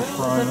hash browns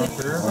frying up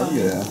there. Oh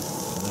yeah.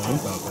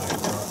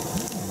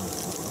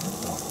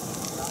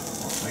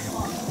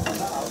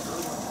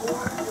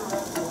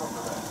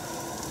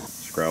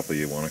 Scrapple,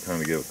 you want to kind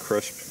of give it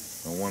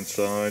crisp on one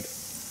side,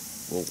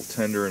 a little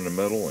tender in the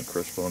middle, and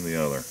crisp on the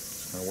other.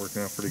 It's kind of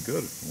working out pretty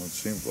good, what it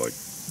seems like.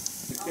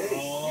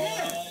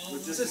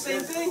 It's the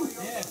same thing.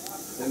 Yeah.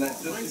 And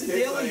that's just the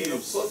case I ain't a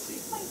pussy.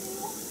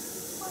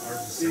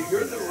 See,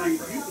 you're the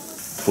review.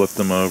 Flip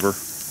them over. You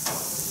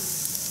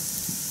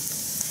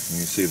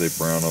can see they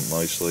brown up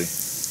nicely.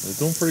 They're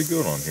doing pretty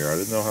good on here. I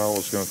didn't know how it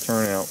was going to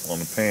turn out on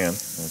the pan,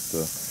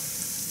 but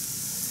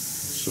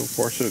so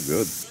far so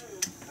good.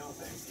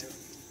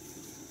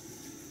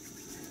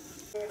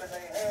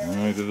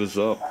 Alright, it is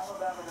up.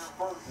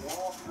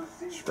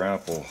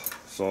 Scrapple,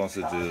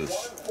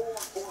 sausages,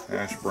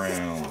 hash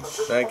browns.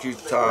 Thank you,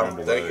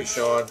 Tom. Thank you,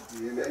 Sean.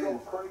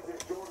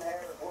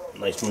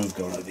 Nice move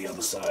going to the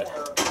other side.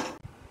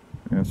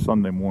 And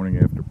Sunday morning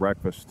after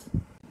breakfast,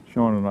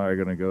 Sean and I are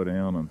going to go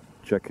down and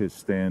check his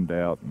stand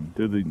out and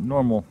do the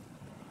normal,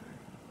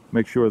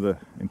 make sure the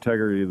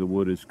integrity of the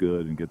wood is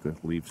good and get the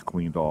leaves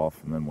cleaned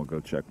off, and then we'll go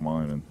check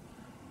mine and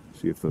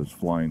see if those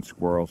flying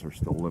squirrels are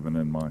still living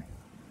in my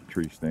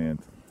tree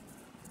stand.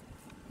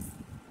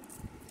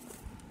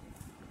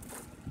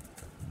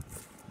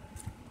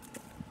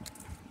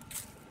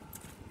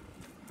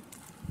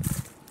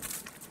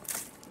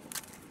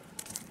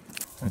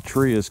 A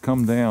tree has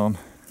come down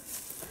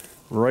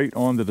right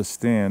onto the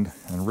stand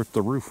and ripped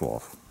the roof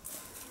off.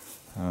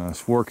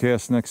 It's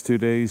forecast next 2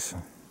 days,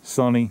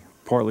 sunny,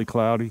 partly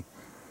cloudy,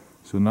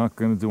 so not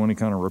going to do any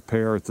kind of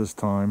repair at this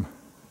time.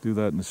 Do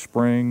that in the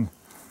spring,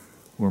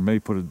 or may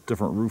put a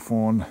different roof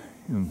on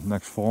in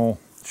next fall.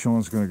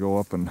 Sean's going to go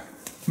up and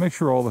make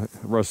sure all the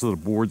rest of the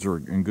boards are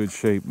in good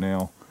shape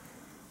now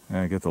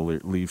and get the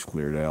leaves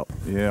cleared out.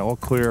 Yeah, all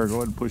clear. Go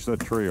ahead and push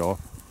that tree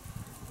off.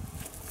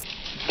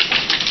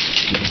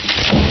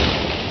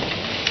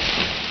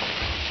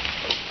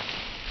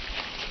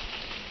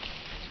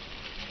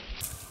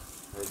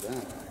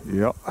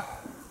 Yep.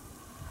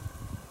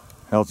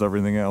 How's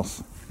everything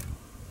else?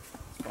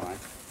 It's fine.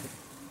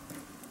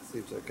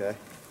 Seems okay.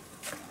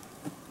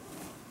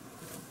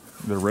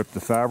 Did it rip the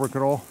fabric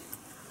at all?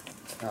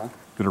 Huh?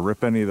 Did it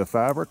rip any of the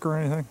fabric or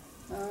anything?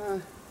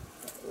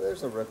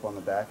 There's a rip on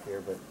the back here,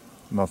 but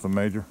Nothing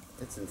major?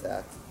 it's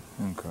intact.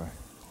 Okay.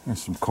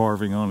 There's some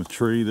carving on a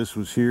tree. This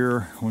was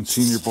here when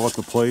Senior bought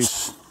the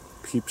place.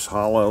 Peeps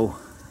Hollow.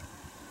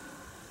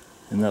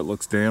 And that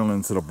looks down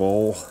into the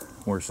bowl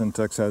where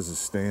Sintax has his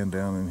stand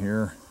down in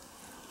here.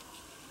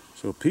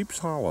 So Peeps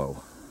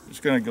Hollow.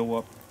 Just gonna go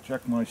up,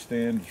 check my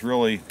stand. It's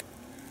really,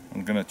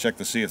 I'm gonna check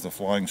to see if the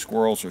flying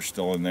squirrels are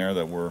still in there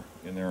that were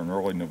in there in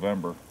early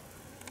November.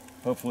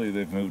 Hopefully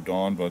they've moved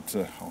on, but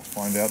I'll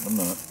find out in a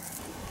minute.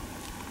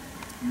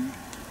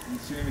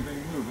 Didn't see anything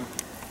moving.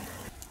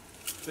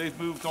 They've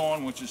moved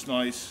on, which is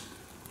nice.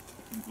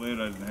 I'm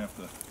glad I didn't have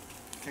to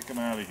kick them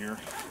out of here.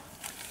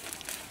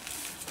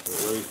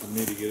 They're ready for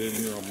me to get in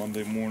here on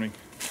Monday morning.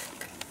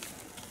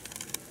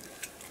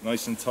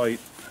 Nice and tight.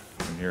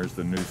 And here's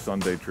the new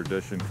Sunday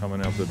tradition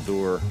coming out the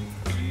door.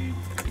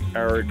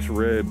 Eric's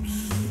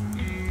ribs.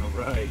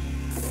 All right.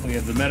 We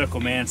have the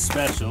Medical Man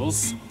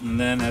specials, and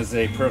then as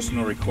a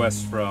personal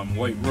request from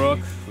White Rook,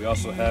 we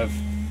also have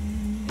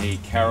a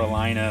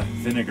Carolina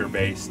vinegar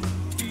based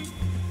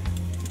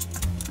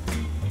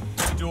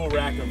dual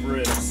rack of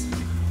ribs.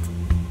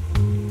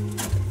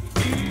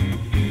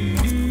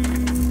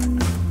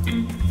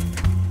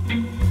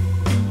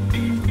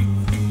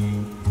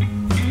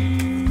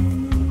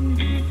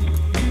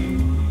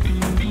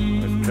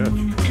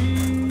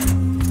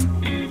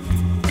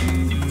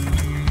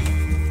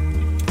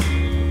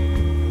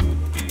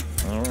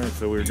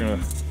 So we're gonna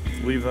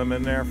leave them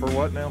in there for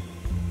what now?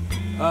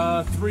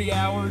 3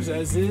 hours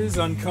as is,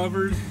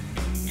 uncovered.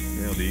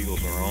 You know, the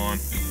eagles are on.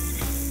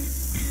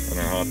 And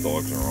our hot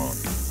dogs are on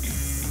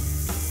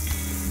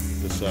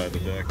this side of the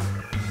deck.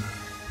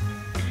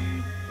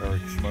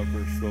 Eric's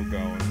smoker's still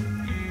going.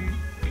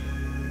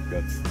 We've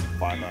got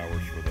 5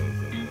 hours for those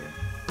over there.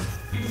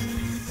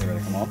 They're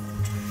gonna come off?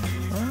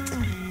 I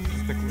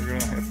think we're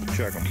gonna have to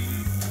check them.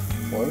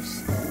 Close?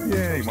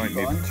 Yeah, you might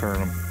need to turn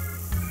them.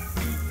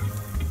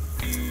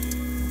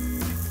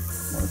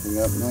 Marking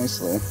up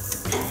nicely.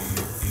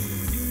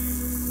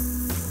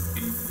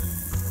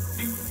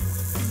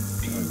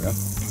 There we go.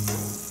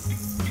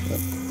 Yep.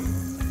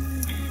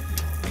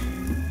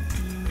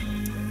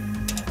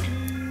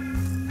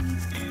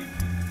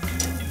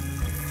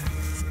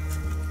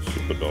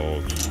 Super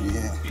dogs.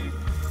 Yeah.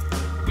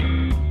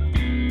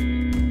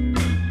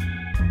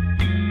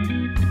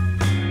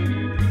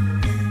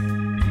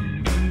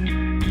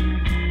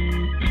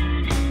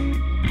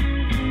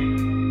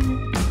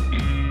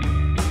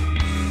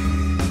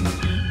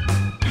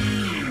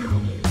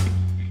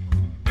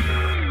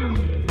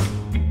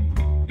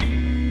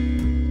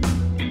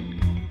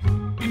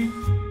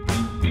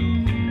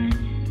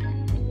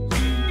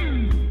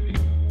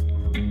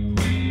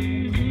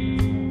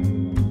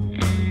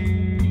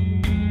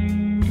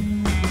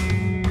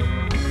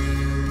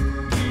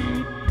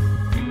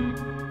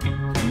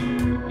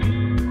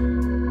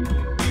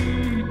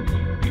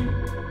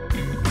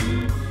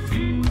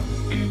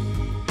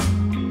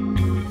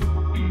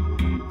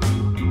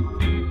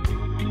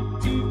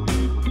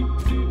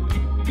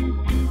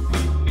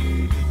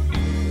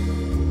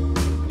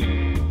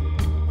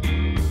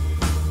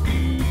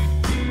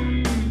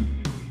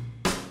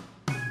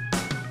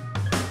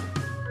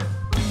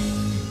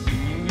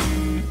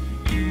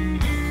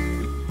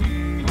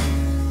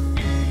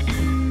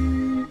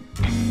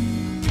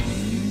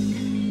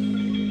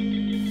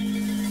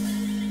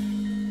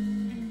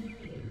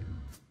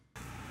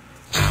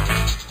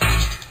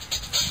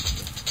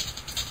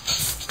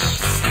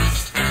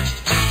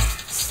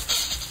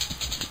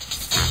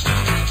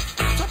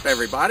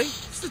 Everybody,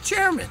 it's the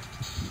chairman.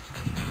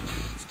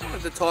 Just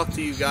wanted to talk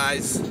to you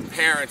guys,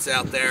 parents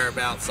out there,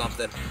 about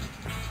something.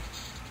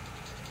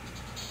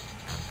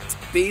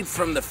 Being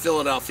from the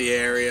Philadelphia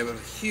area, I'm a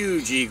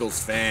huge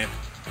Eagles fan,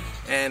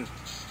 and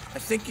I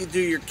think you do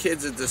your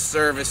kids a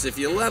disservice if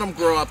you let them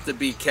grow up to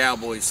be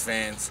Cowboys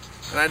fans.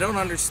 And I don't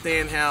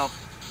understand how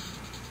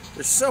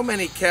there's so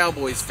many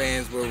Cowboys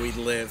fans where we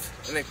live,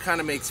 and it kind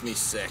of makes me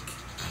sick.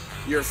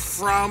 You're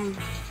from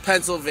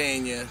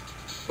Pennsylvania,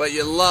 but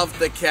you love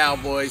the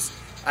Cowboys.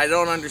 I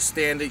don't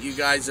understand it. You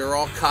guys are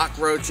all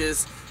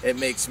cockroaches. It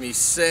makes me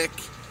sick.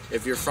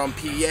 If you're from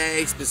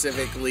PA,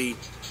 specifically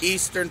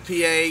Eastern PA,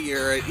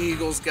 you're an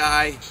Eagles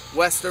guy.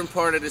 Western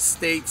part of the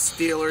state,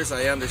 Steelers,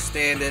 I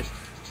understand it.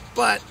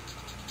 But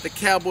the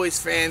Cowboys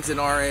fans in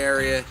our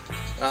area,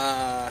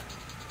 I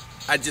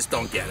just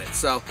don't get it.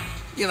 So,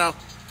 you know,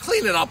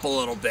 clean it up a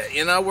little bit.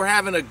 You know, we're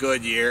having a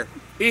good year.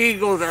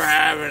 Eagles are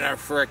having a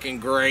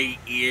freaking great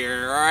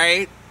year, all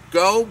right?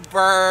 Go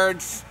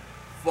Birds,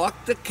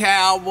 fuck the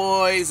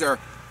Cowboys, or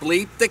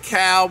bleep the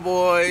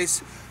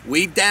Cowboys,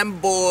 we them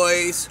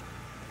boys.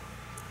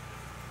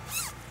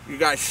 You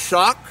guys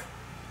suck.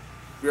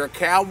 You're a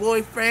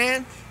Cowboy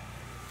fan.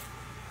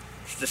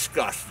 It's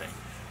disgusting.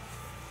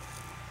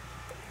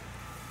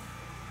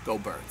 Go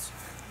Birds.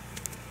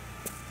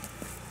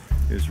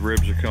 His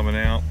ribs are coming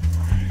out.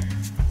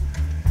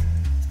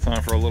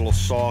 Time for a little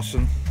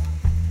saucing.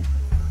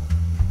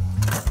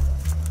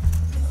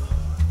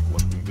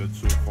 Looking good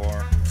so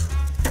far.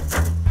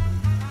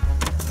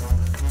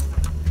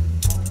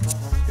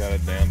 Got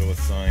it down to a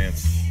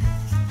science.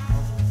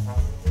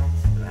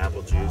 And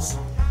apple juice.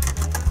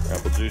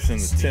 Apple juice in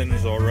the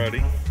tins already.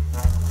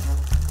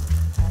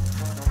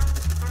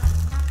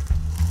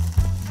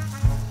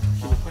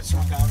 Can you put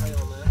some garlic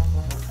on that?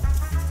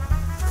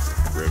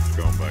 Ribs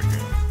going back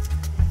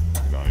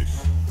in.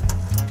 Nice.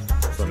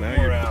 So now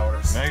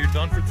you're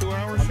done for 2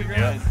 hours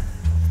again?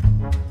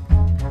 Yeah.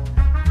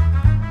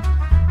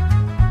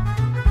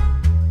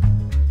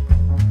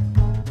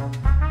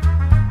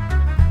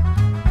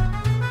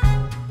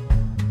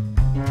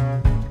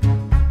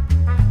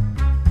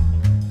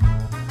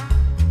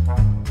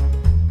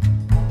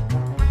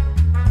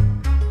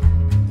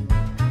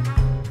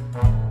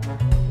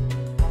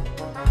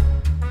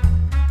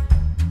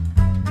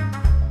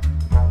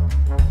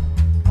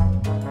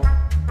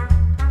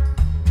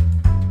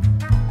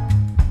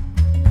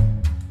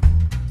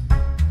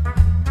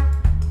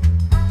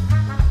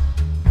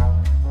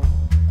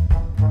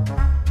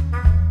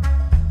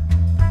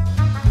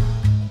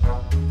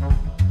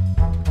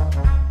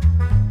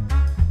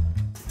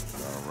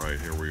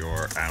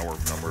 Hour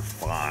number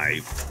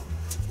 5.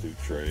 2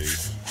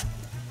 trays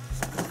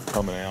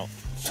coming out,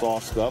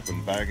 sauced up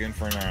and back in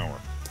for an hour.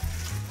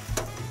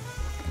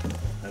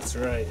 That's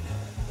right.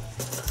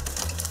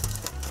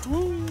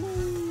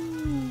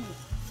 Woo.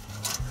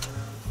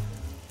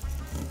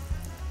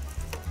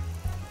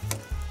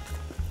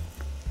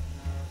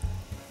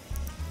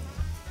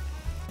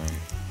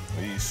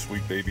 These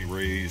Sweet Baby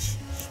Rays,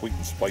 sweet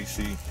and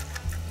spicy,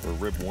 for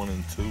rib 1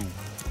 and 2.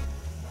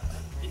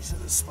 These are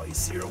the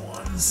spicier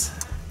ones.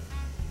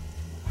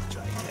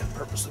 Gigantic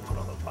purposely put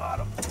on the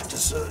bottom,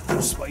 just so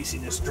the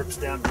spiciness drips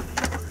down to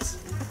the yours.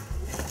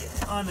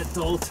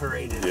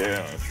 Unadulterated. Yeah,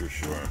 that's for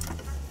sure.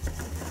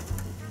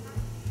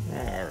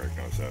 Eric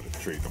knows how to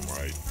treat them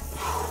right.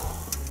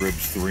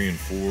 Ribs 3 and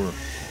 4.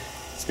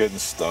 It's getting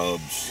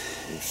stubs.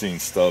 We've seen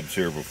stubs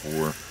here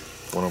before.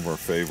 One of our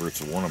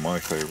favorites, one of my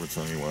favorites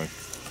anyway.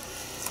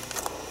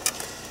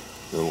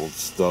 Little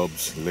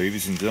stubs.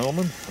 Ladies and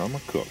gentlemen, I'm a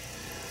cook.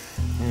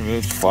 Look at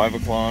this, 5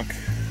 o'clock.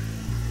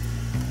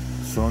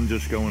 Sun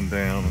just going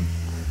down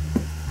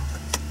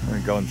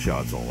and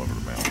gunshots all over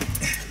the mountain.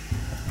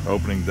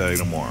 Opening day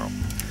tomorrow.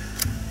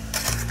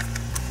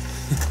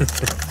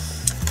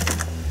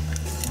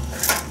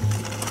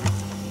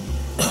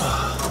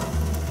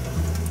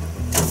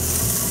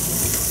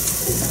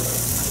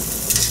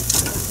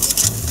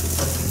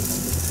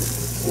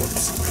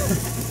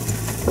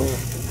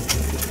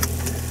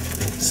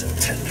 So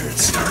tender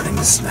it's starting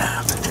to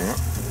snap. Yeah.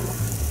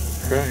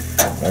 Okay,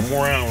 1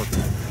 more hour.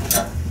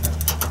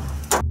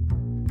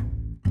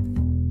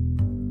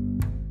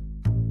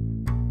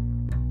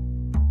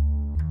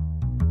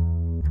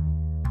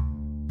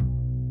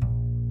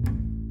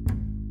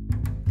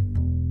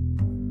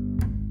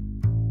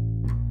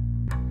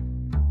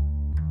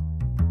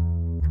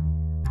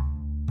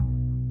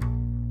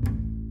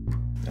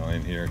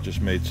 In here,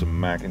 just made some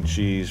mac and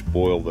cheese,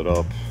 boiled it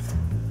up,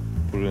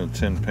 put it in a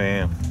tin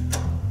pan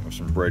with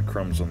some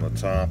breadcrumbs on the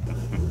top.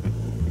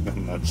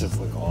 That just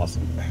look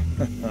awesome.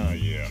 Oh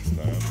yeah,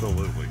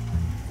 absolutely.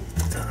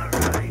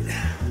 Alright.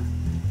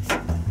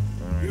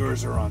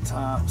 Yours are on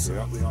top so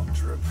that we don't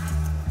drip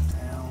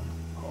down.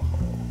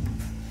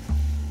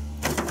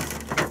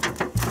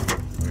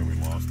 Maybe we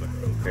lost a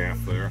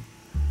half there.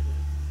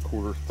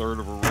 Quarter, third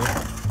of a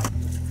rib.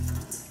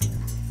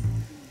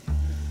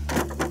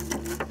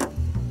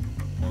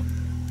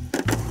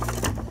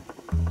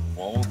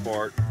 Falling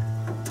apart,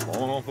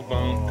 falling off the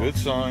bone. Good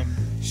sign.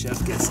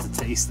 Chef gets to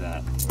taste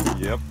that.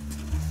 Yep.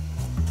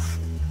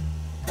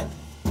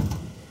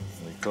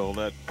 They call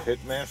that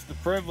pitmaster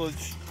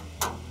privilege.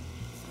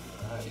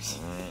 Nice.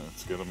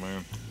 Let's get them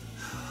in.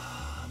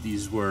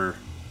 These were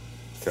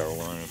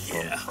Carolina.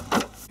 Yeah.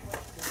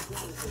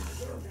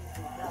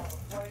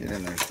 Get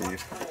in there,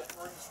 Steve.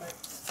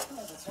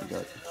 We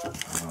got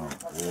Oh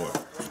boy.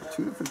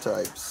 2 different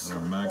types.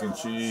 Our mac and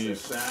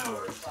cheese.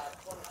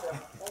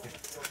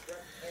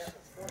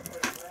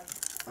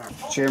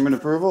 Chairman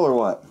approval or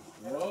what?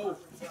 Whoa.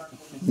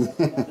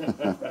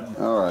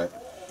 All right.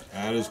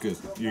 That is good.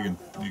 You can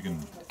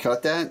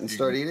cut that and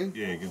start eating?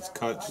 Yeah, you can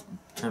cut,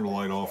 turn the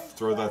light off,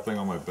 throw that thing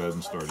on my bed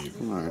and start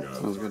eating. All right,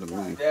 sounds good to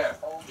me. Yeah.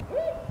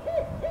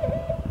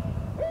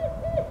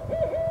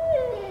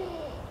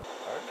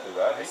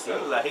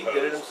 He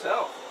did it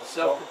himself.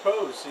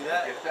 Self-proposed. See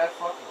that?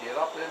 Get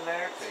up in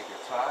there, take your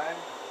time,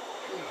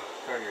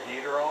 turn your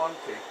heater on,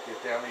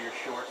 get down to your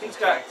shorts and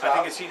tank top. I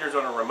think his heater's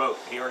on a remote.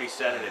 He already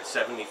set it at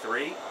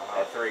 73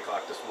 at 3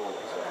 o'clock this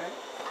morning. Alright.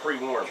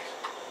 Pre-warmed.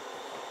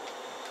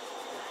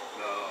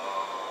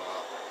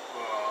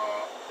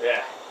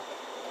 Yeah.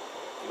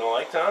 You don't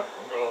like Tom?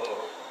 Did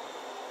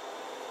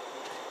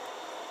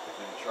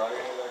you try any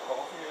of that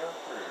coffee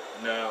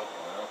yet? No.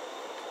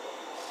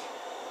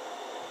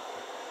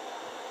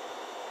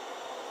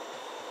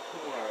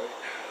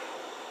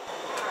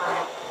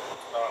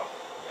 Oh,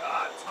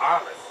 God,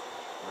 Thomas.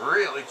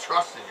 Really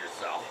trusting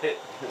yourself. You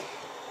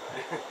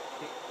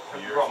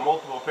brought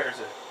multiple pairs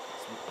of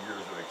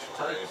Years of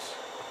experience.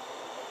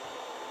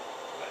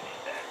 I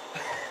need that.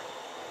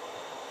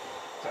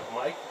 So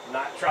Mike,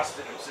 not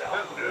trusting himself.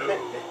 No.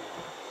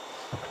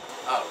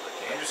 Oh,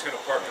 I'm just going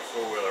to park the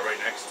four-wheeler right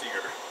next to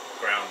your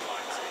ground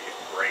line so you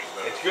can break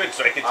those. It's good,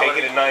 so I can take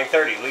it at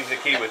 9:30. Leave the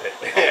key with it.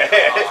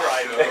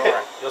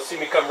 Sure. You'll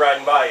see me come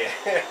riding by you.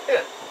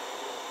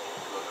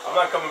 I'm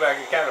not coming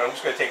back to Canada. I'm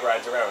just going to take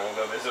rides around. I'm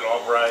going to go visit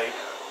Albright.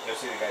 Go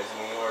see the guys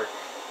in New York.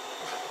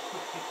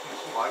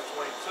 It's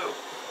 5:22.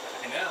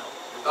 I know.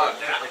 Oh,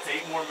 It's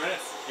 8 more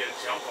minutes to get a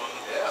jump on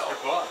Mr.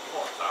 Buck. Come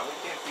on, Tom. We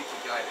can't keep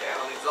the guy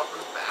down. He's up and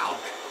about.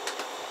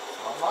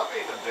 I'm not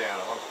beating him down.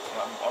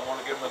 I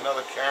want to give him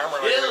another camera.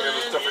 And I give him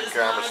a different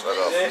camera set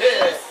up.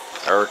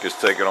 Eric is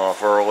taking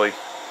off early,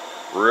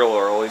 real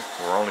early.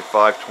 We're only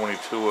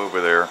 5:22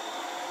 over there.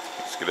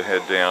 He's going to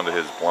head down to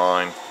his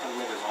blind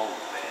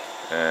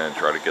and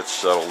try to get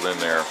settled in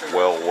there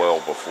well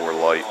before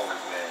light.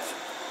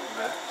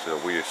 So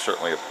we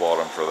certainly applaud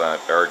him for that.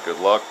 Eric, good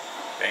luck.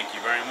 Thank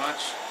you very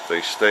much.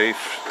 Stay safe.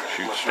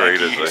 Shoot straight,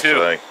 Thank as you they too.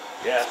 say.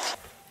 Yeah.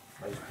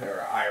 Nice pair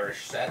of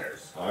Irish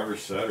setters.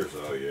 Irish setters,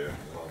 oh yeah.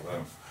 Love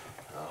them.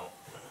 Oh.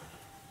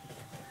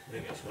 I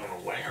think it's going to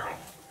wear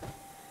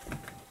them.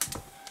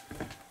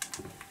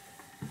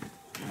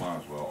 You might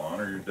as well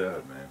honor your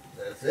dad, man.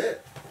 That's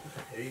it.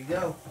 Here you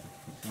go.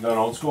 You going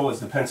old school? Is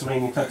the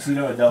Pennsylvania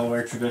tuxedo a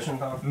Delaware tradition,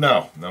 Tom?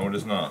 No, it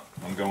is not.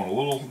 I'm going a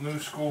little new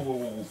school, a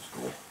little old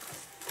school.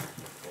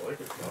 I like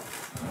it, though.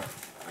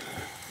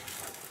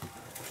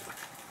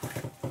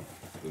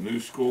 The new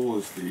school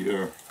is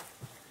the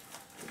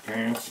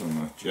pants and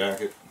the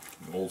jacket.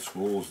 The old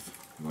school is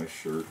the nice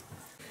shirt.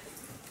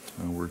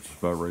 And we're just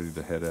about ready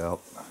to head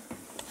out.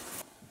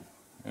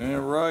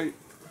 And right.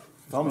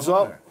 Thumbs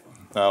up.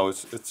 No,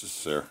 it's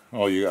just there.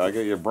 Oh, I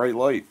got your bright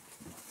light.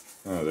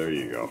 Oh, there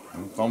you go.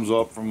 Thumbs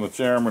up from the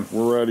chairman.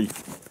 We're ready.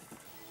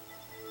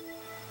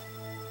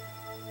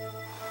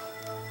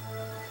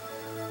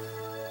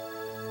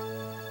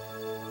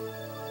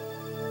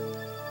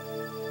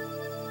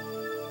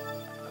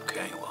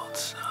 Okay, well,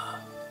 it's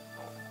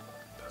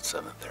about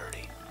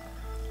 7:30.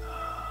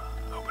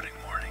 Opening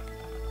morning.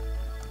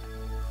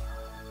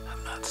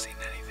 I've not seen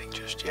anything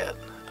just yet.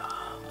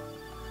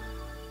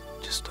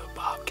 Just a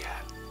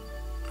bobcat.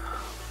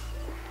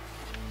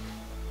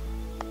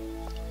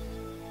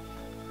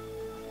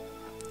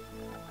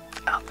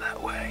 Out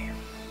that way.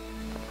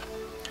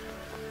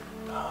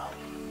 But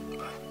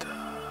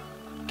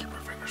keep our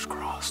fingers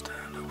crossed,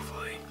 and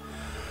hopefully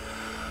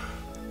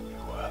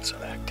we'll have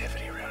some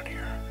activity around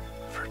here.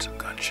 I've heard some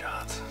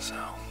gunshots, so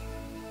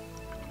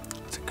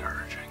it's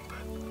encouraging, but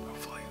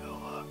hopefully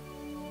they'll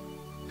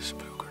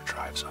spook or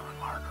drive some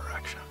in our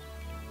direction.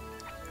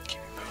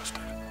 Keep me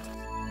posted.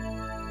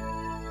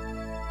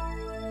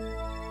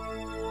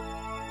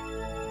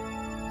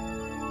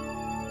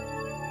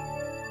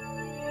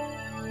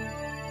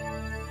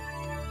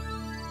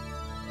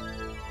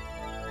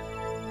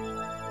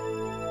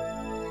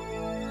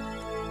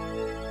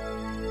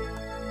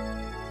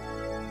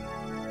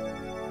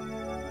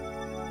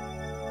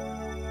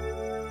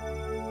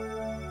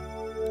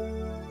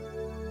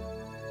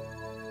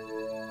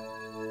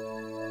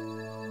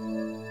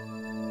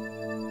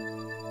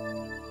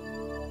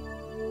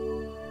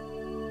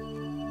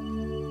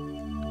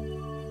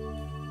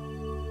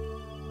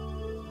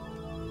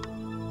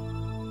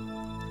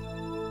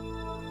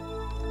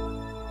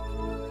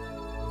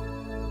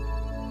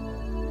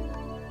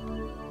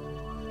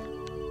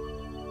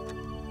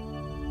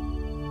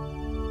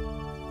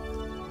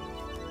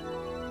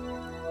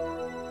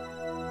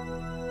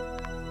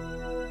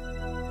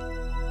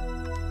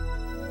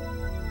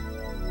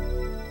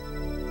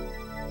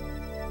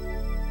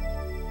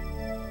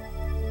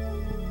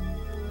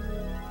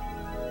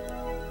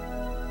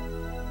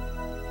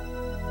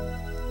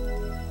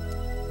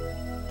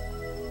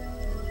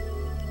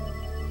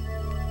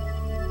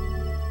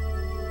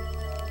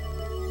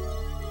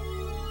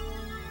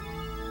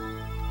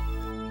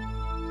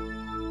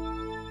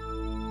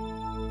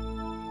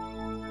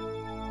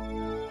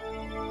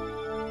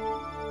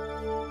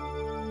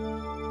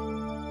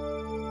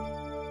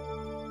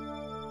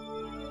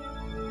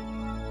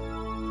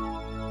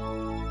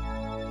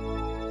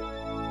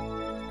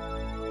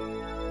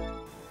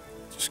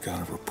 Just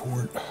got a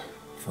report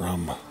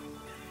from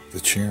the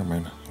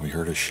chairman. We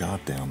heard a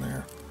shot down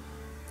there.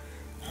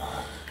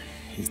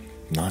 He's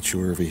not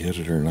sure if he hit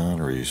it or not,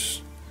 or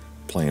he's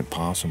playing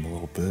possum a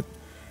little bit,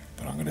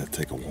 but I'm going to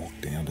take a walk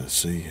down to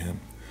see him.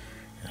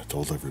 And I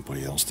told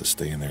everybody else to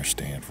stay in their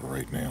stand for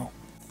right now.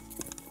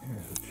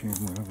 Here's the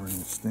chairman over in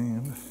the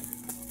stand.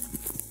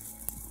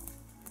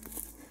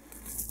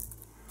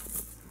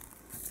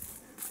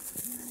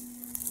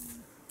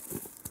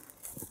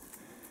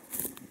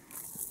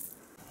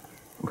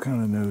 What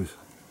kind of nose?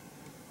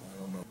 I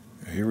don't know.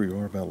 Here we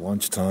are about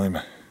lunchtime.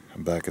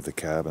 I'm back at the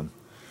cabin.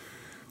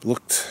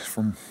 Looked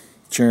from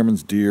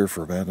Chairman's deer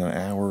for about an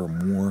hour or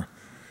more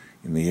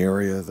in the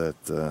area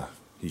that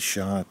he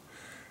shot.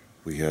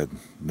 We had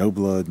no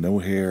blood, no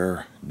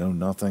hair, no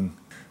nothing.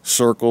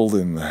 Circled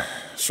and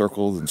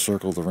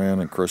circled around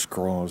and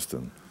crisscrossed,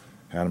 and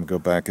had him go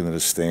back into the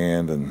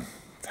stand and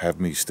have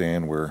me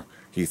stand where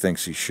he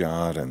thinks he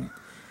shot and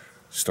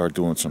start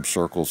doing some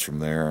circles from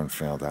there, and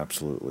found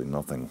absolutely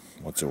nothing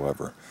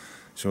whatsoever.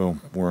 So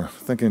we're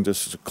thinking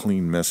just a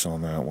clean miss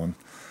on that one.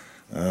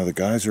 The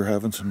guys are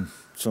having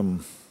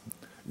some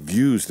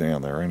views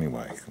down there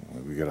anyway.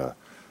 We got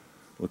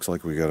looks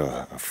like we got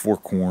a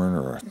fork horn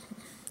or a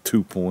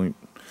 2-point,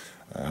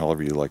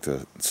 however you like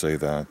to say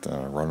that,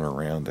 running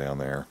around down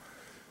there.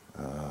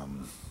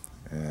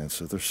 And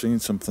so they're seeing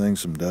some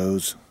things, some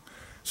does,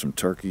 some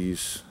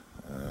turkeys.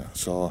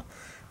 Saw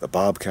the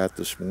bobcat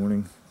this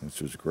morning,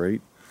 which was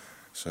great.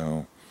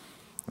 So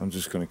I'm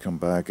just going to come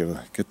back and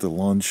get the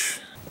lunch.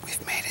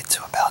 We've made it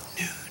to about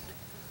noon.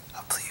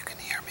 Hopefully you can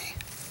hear me,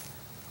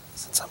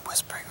 since I'm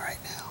whispering right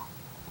now.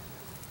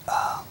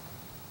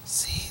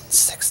 Seen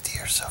 6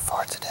 deer so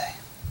far today.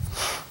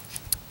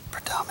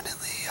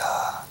 Predominantly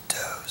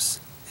does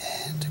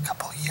and a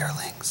couple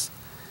yearlings.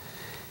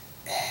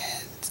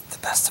 And the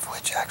best of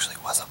which actually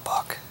was a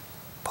buck,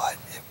 but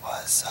it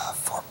was a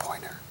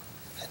 4-pointer.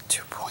 Had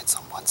 2 points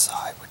on one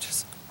side, which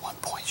is 1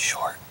 point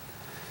short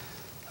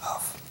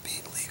of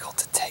being legal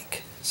to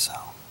take. So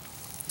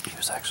he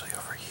was actually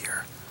over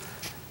here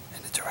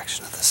in the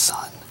direction of the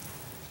sun,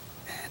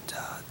 and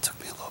it took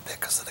me a little bit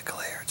because of the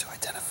glare to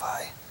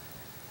identify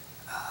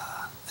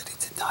that he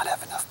did not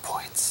have enough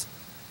points,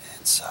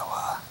 and so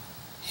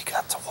he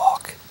got to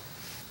walk,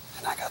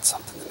 and I got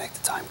something to make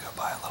the time go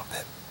by a little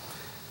bit.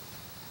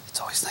 It's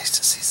always nice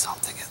to see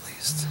something at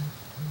least.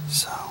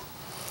 So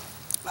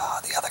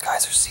the other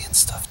guys are seeing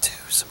stuff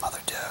too, some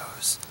other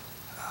does,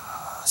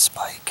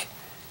 spike,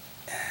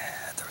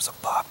 and there was a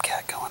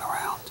bobcat going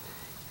around,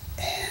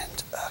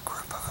 and a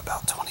group of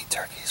about 20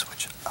 turkeys,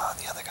 which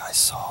the other guys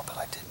saw, but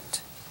I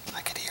didn't.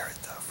 I could hear it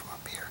though from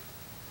up here.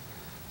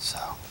 So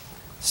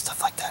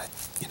stuff like that,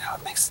 you know,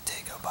 it makes the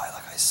day go by,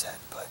 like I said,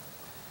 but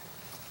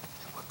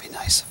it would be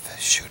nice if a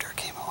shooter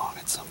came along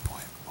at some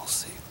point. We'll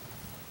see.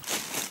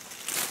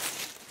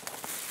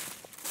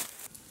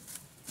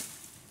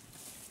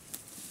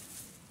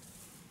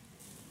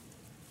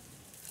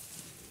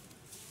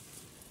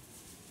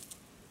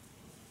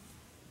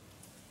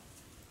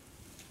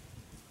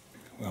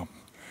 Well,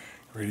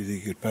 ready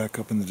to get back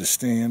up into the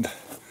stand.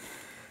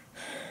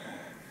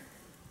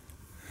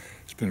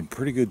 It's been a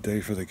pretty good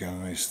day for the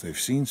guys. They've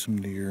seen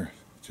some deer,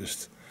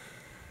 just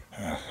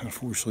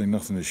unfortunately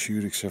nothing to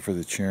shoot except for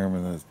the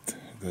chairman.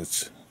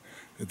 That's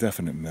a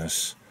definite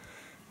miss.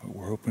 But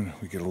we're hoping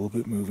we get a little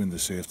bit moving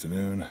this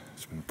afternoon.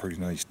 It's been a pretty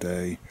nice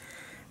day.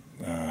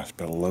 It's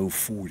about a low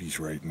 40s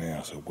right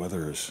now, so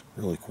weather has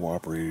really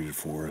cooperated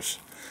for us.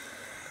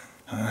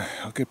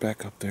 I'll get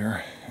back up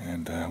there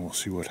and we'll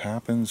see what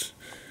happens.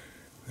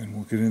 Then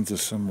we'll get into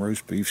some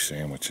roast beef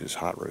sandwiches,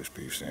 hot roast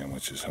beef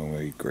sandwiches,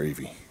 homemade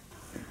gravy.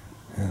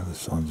 Yeah, the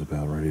sun's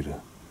about ready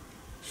to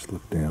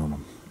slip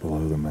down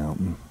below the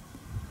mountain.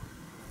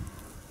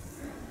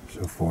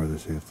 So far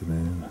this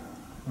afternoon,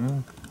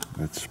 well,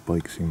 that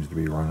spike seems to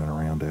be running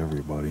around to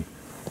everybody.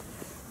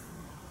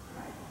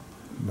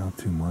 Not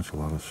too much, a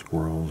lot of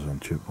squirrels and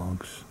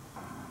chipmunks.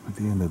 At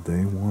the end of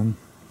day one,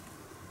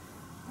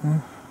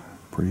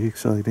 pretty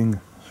exciting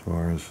as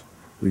far as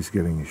at least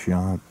getting a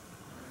shot.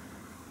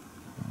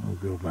 We'll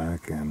go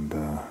back and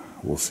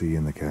we'll see you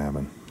in the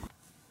cabin.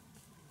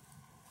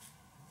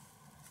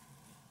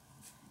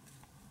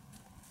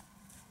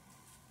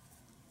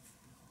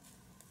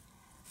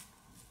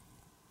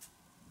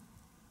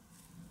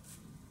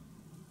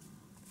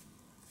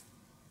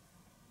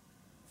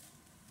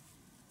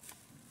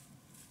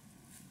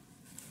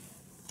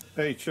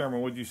 Hey,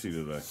 Chairman, what did you see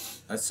today?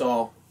 I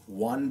saw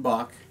one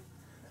buck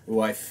who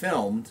I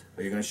filmed.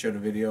 Are you going to show the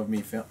video of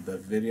me the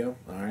video?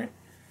 All right.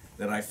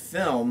 That I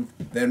filmed,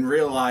 then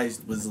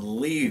realized was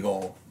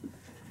legal,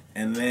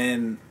 and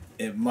then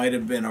it might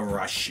have been a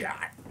rush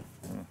shot.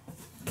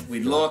 We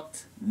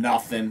looked,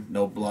 nothing,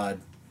 no blood.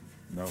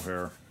 No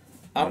hair.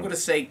 I'm going to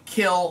say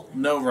kill,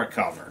 no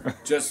recover,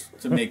 just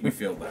to make me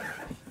feel better.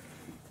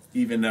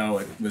 Even though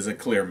it was a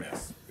clear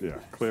miss. Yeah,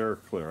 clear,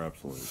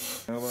 absolutely.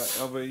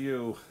 How about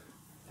you?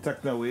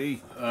 Techno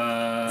E?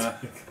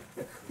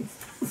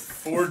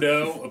 4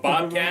 doe, a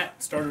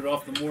bobcat started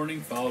off the morning,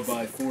 followed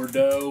by 4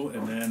 doe,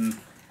 and then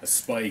a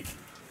spike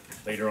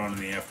later on in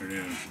the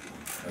afternoon.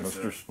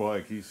 Mr.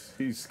 Spike,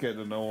 he's getting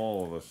to know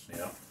all of us.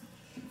 Yeah.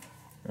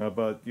 How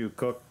about you,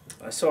 Cook?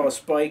 I saw a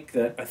spike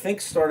that I think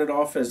started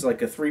off as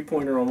like a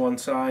 3-pointer on one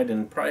side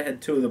and probably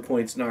had 2 of the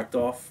points knocked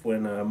off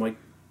when Mike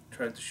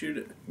tried to shoot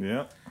it.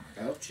 Yeah.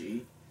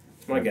 Ouchie.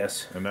 That's my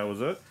guess. And that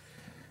was it?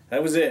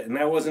 That was it, and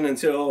that wasn't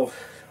until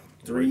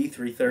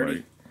 3:30,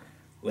 right.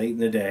 Late in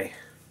the day.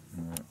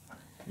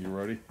 You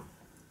ready?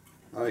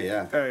 Oh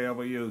yeah. Hey, how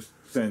about you,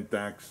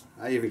 Sintax?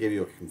 I even gave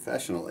you a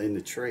confessional in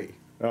the tree.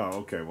 Oh,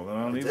 okay. Well, then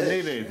I don't even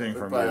need anything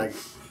from you. Like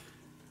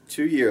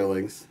 2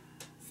 yearlings,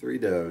 3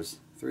 does,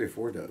 3 or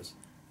 4 does,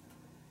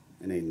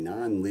 and a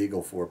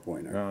non-legal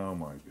 4-pointer. Oh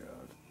my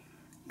God!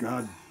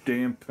 God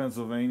damn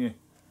Pennsylvania!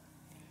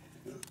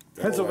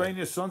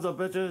 Pennsylvania sons of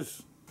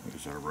bitches!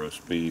 Here's our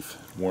roast beef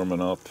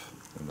warming up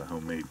in the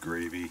homemade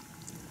gravy.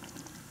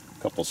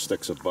 A couple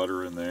sticks of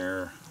butter in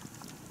there,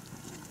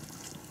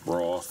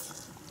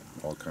 broth,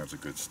 all kinds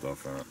of good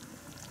stuff in it.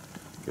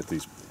 Get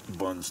these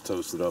buns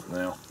toasted up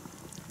now.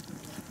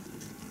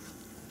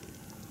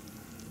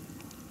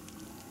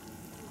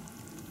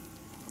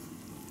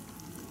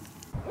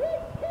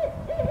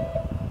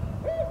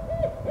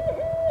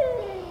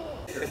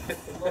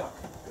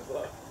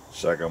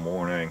 Second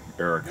morning,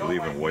 Eric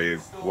leaving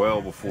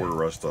well before the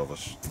rest of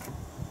us.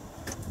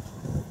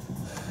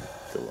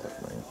 Good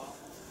luck, man.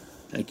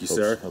 Thank you,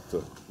 sir. Hope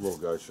the little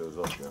guy shows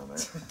up down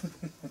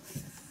there.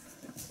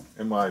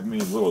 And by I mean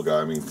little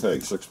guy, I mean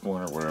Peg,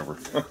 6-pointer, whatever.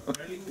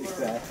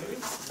 Exactly.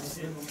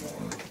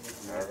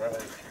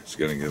 Alright. He's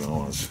gonna get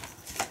on his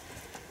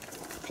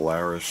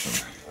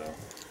Polaris and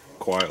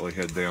quietly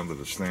head down to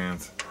the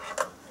stand.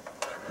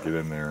 Get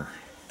in there.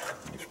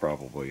 He's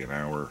probably an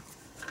hour,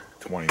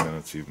 20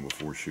 minutes even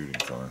before shooting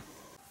time.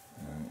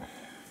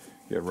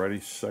 Get ready,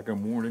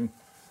 second morning.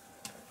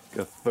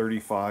 Got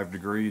 35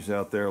 degrees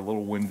out there, a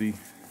little windy.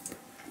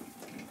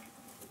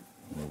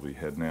 We'll be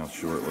heading out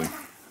shortly.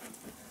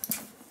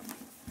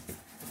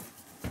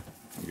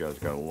 You guys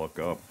gotta look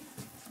up.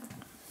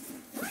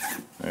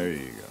 There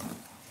you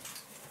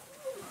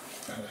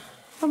go.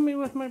 Help me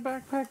with my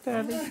backpack,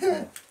 Daddy.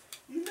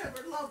 You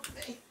never loved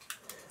me.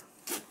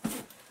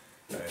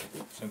 Hey,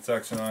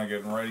 Sintax and I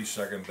getting ready,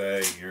 second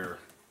day here.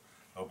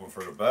 Hoping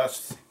for the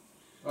best.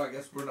 Well, I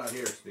guess we're not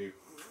here, Steve.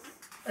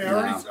 Hey,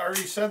 I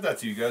already said that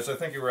to you guys. I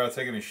think you were out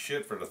taking a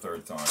shit for the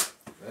 3rd time.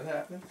 That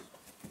happens.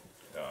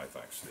 Yeah, I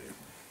think, Steve.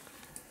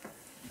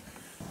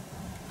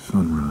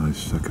 Sunrise,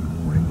 second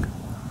morning.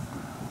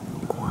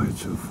 Quiet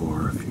so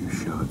far, a few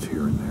shots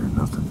here and there,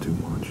 nothing too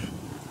much.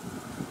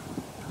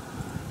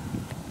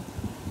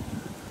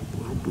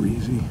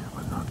 breezy,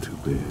 but not too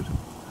bad.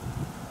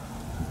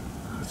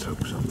 Let's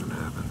hope something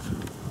happens.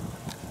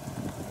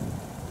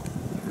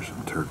 There's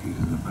some turkeys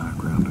in the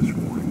background this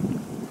morning.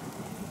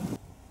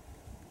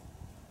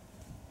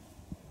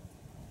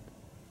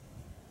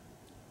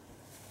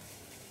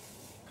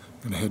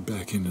 I'm gonna head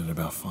back in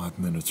about 5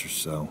 minutes or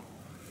so.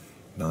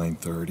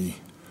 9:30.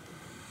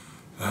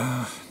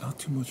 Not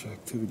too much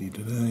activity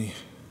today.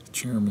 The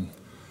chairman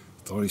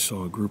thought he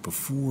saw a group of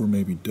 4,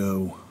 maybe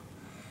doe,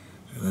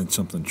 and then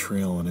something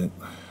trailing it.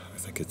 I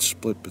think it's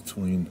split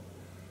between.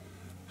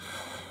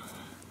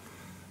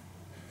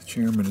 The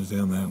chairman is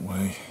down that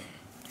way.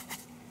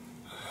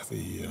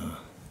 The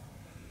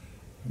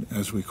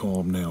as we call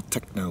him now,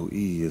 Techno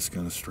E is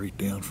kind of straight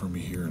down from me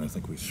here, and I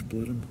think we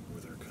split them,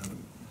 where they're kind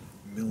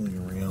of milling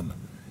around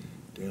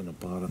down the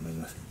bottom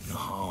in the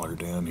holler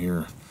down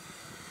here.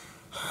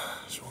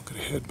 So I'm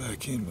gonna head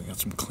back in. We got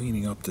some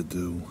cleaning up to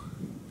do,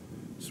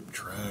 some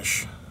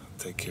trash,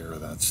 take care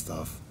of that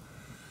stuff.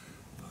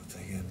 But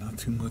again, not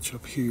too much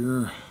up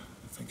here.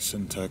 I think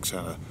Sintax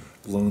had a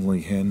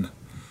lonely hen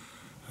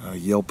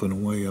yelping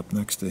away up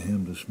next to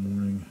him this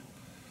morning.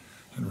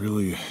 And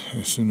really,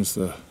 as soon as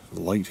the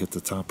light hit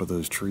the top of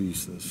those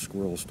trees, the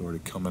squirrels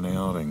started coming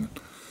out and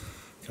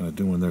kind of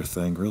doing their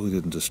thing. Really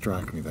didn't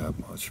distract me that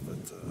much,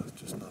 but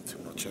just not too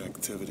much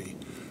activity.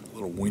 A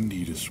little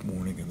windy this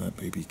morning, and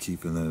that may be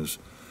keeping those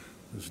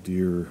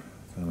deer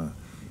kind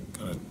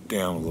of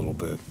down a little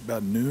bit.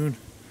 About noon,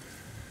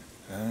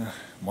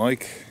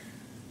 Mike,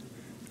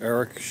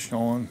 Eric,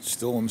 Sean,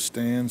 still in the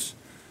stands.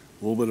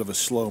 A little bit of a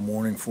slow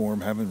morning for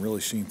them. Haven't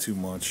really seen too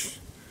much.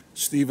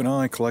 Steve and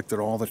I collected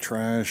all the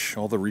trash,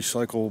 all the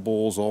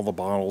recyclables, all the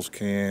bottles,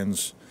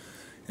 cans,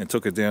 and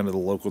took it down to the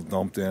local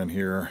dump down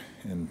here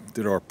and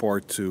did our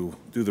part to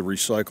do the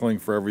recycling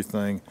for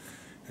everything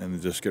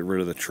and just get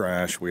rid of the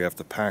trash. We have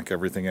to pack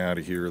everything out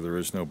of here. There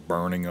is no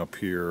burning up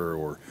here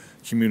or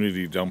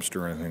community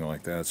dumpster or anything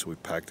like that, so we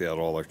packed out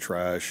all our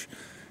trash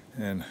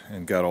and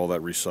got all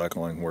that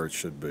recycling where it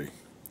should be.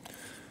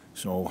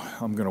 So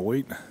I'm going to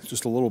wait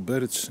just a little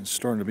bit. It's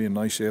starting to be a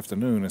nice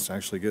afternoon. It's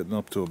actually getting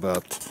up to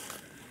about,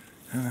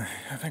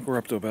 I think we're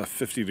up to about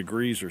 50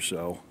 degrees or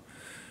so.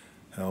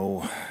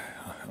 So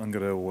I'm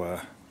going to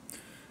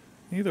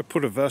either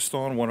put a vest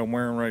on, what I'm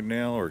wearing right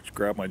now, or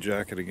grab my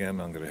jacket again.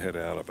 I'm going to head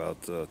out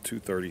about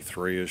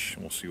 2:33ish.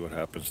 We'll see what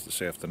happens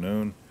this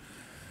afternoon.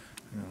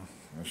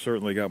 I've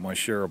certainly got my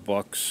share of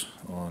bucks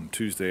on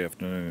Tuesday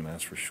afternoon,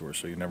 that's for sure,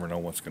 so you never know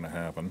what's going to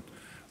happen.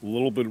 A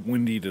little bit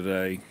windy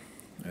today,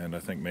 and I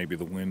think maybe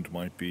the wind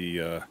might be,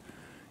 you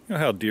know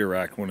how deer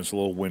act when it's a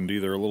little windy.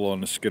 They're a little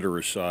on the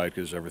skitterish side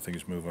because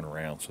everything's moving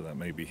around, so that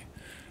may be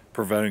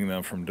preventing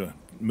them from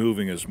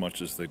moving as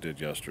much as they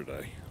did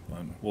yesterday.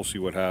 But we'll see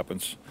what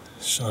happens.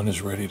 Sun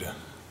is ready to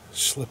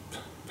slip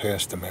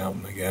past the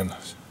mountain again.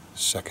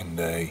 Second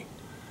day.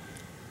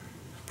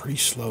 Pretty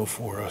slow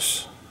for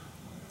us.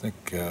 I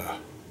think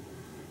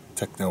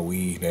Techno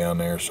E down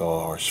there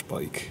saw our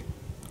spike.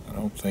 I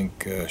don't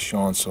think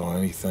Sean saw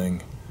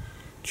anything.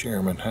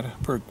 Chairman had a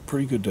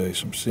pretty good day.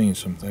 Seeing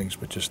some things,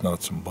 but just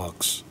not some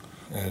bucks.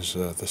 As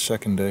the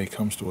second day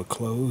comes to a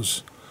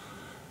close,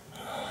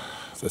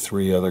 the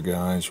 3 other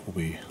guys will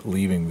be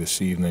leaving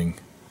this evening,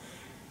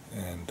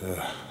 and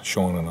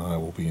Sean and I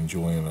will be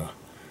enjoying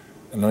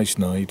a nice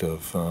night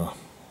of a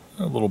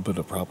little bit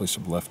of probably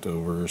some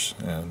leftovers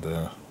and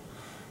a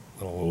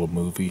little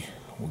movie.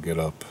 We'll get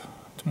up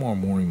tomorrow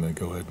morning to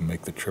go ahead and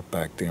make the trip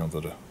back down to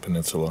the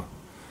peninsula.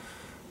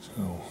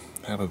 So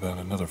have about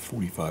another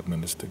 45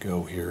 minutes to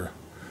go here.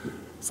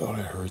 Thought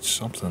I heard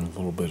something a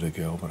little bit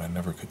ago, but I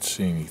never could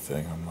see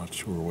anything. I'm not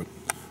sure what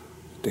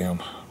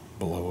down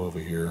below over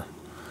here.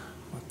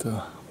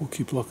 But we'll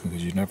keep looking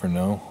because you never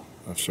know.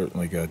 I've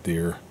certainly got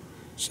deer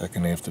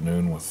second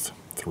afternoon with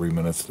 3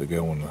 minutes to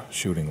go in the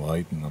shooting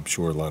light, and I'm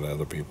sure a lot of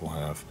other people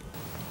have.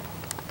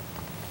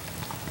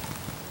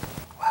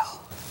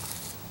 Well,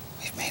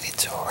 we've made it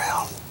to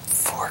around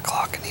 4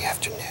 o'clock in the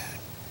afternoon.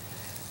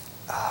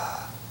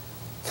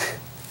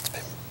 It's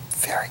been a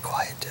very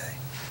quiet day.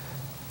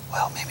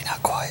 Well, maybe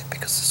not quiet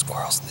because the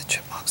squirrels and the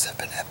chipmunks have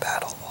been at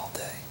battle all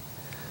day.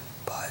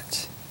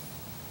 But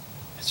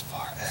as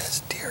far as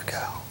deer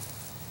go,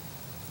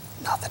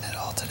 nothing at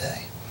all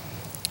today.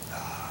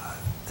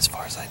 As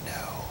far as I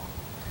know,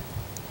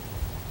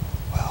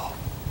 well,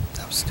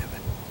 that was stupid.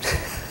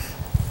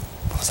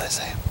 What was I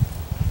saying?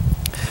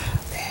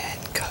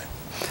 And cut.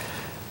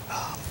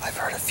 I've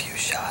heard a few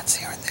shots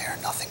here and there,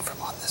 nothing from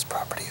on this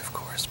property, of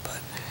course, but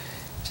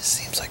it just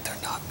seems like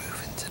they're not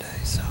moving today,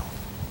 so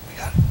we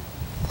got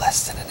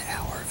less than an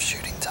hour of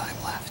shooting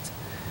time left.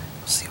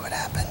 We'll see what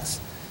happens.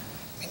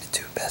 I mean, the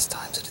 2 best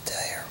times of the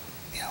day are,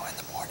 you know, in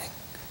the morning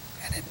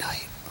and at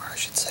night, or I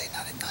should say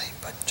not at night,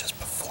 but just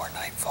before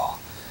nightfall.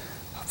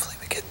 Hopefully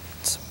we get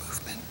some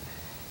movement,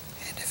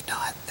 and if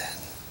not, then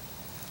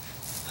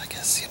I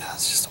guess, you know,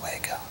 it's just the way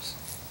it goes.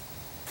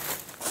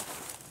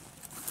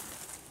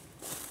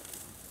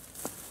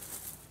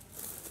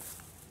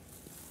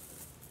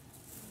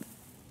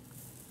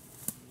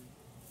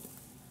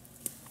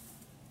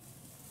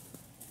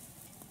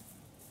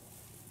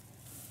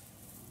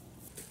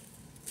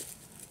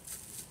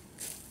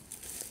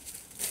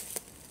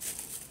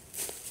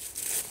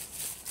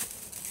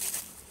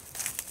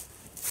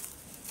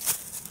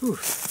 Whew.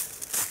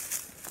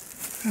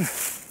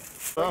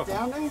 Right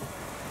down there?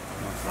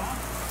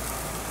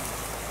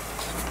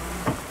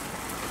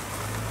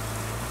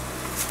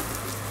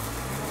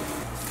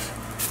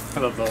 I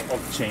love all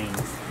the chains.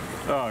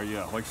 Oh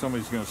yeah, like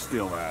somebody's gonna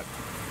steal that.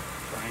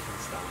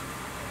 Frankenstein.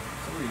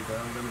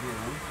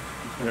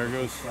 There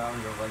goes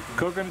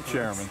cooking the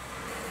chairman.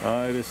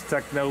 This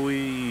Techno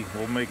E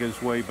will make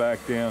his way back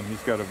down.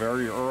 He's got a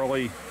very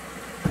early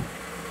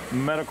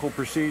medical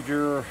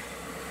procedure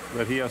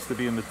that he has to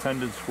be in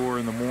attendance for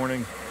in the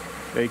morning,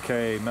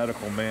 aka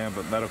medical man,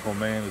 but medical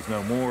man is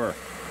no more.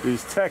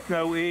 Is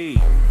Techno E.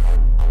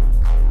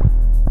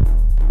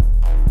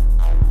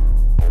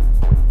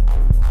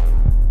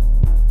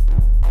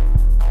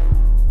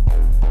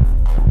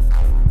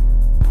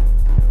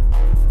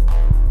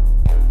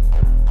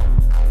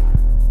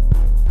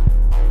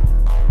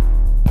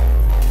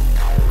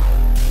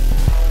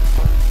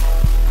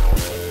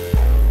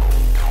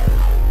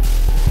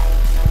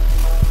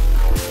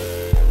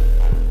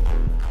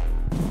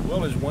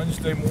 Well, it's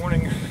Wednesday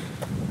morning.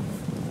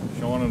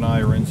 Sean and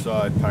I are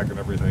inside packing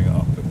everything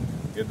up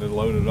and getting it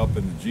loaded up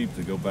in the Jeep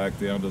to go back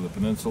down to the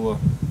peninsula.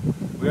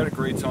 We had a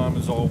great time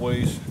as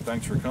always.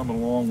 Thanks for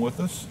coming along with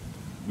us.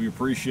 We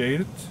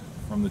appreciate it.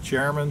 From the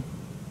chairman,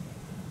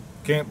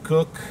 camp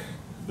cook,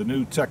 the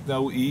new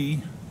Techno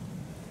E,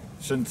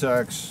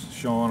 Sintax,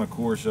 Sean, of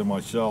course, and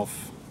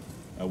myself.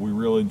 We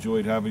really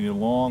enjoyed having you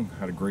along.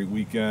 Had a great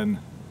weekend.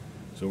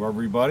 So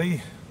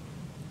everybody,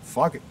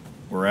 fuck it.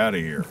 We're out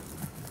of here.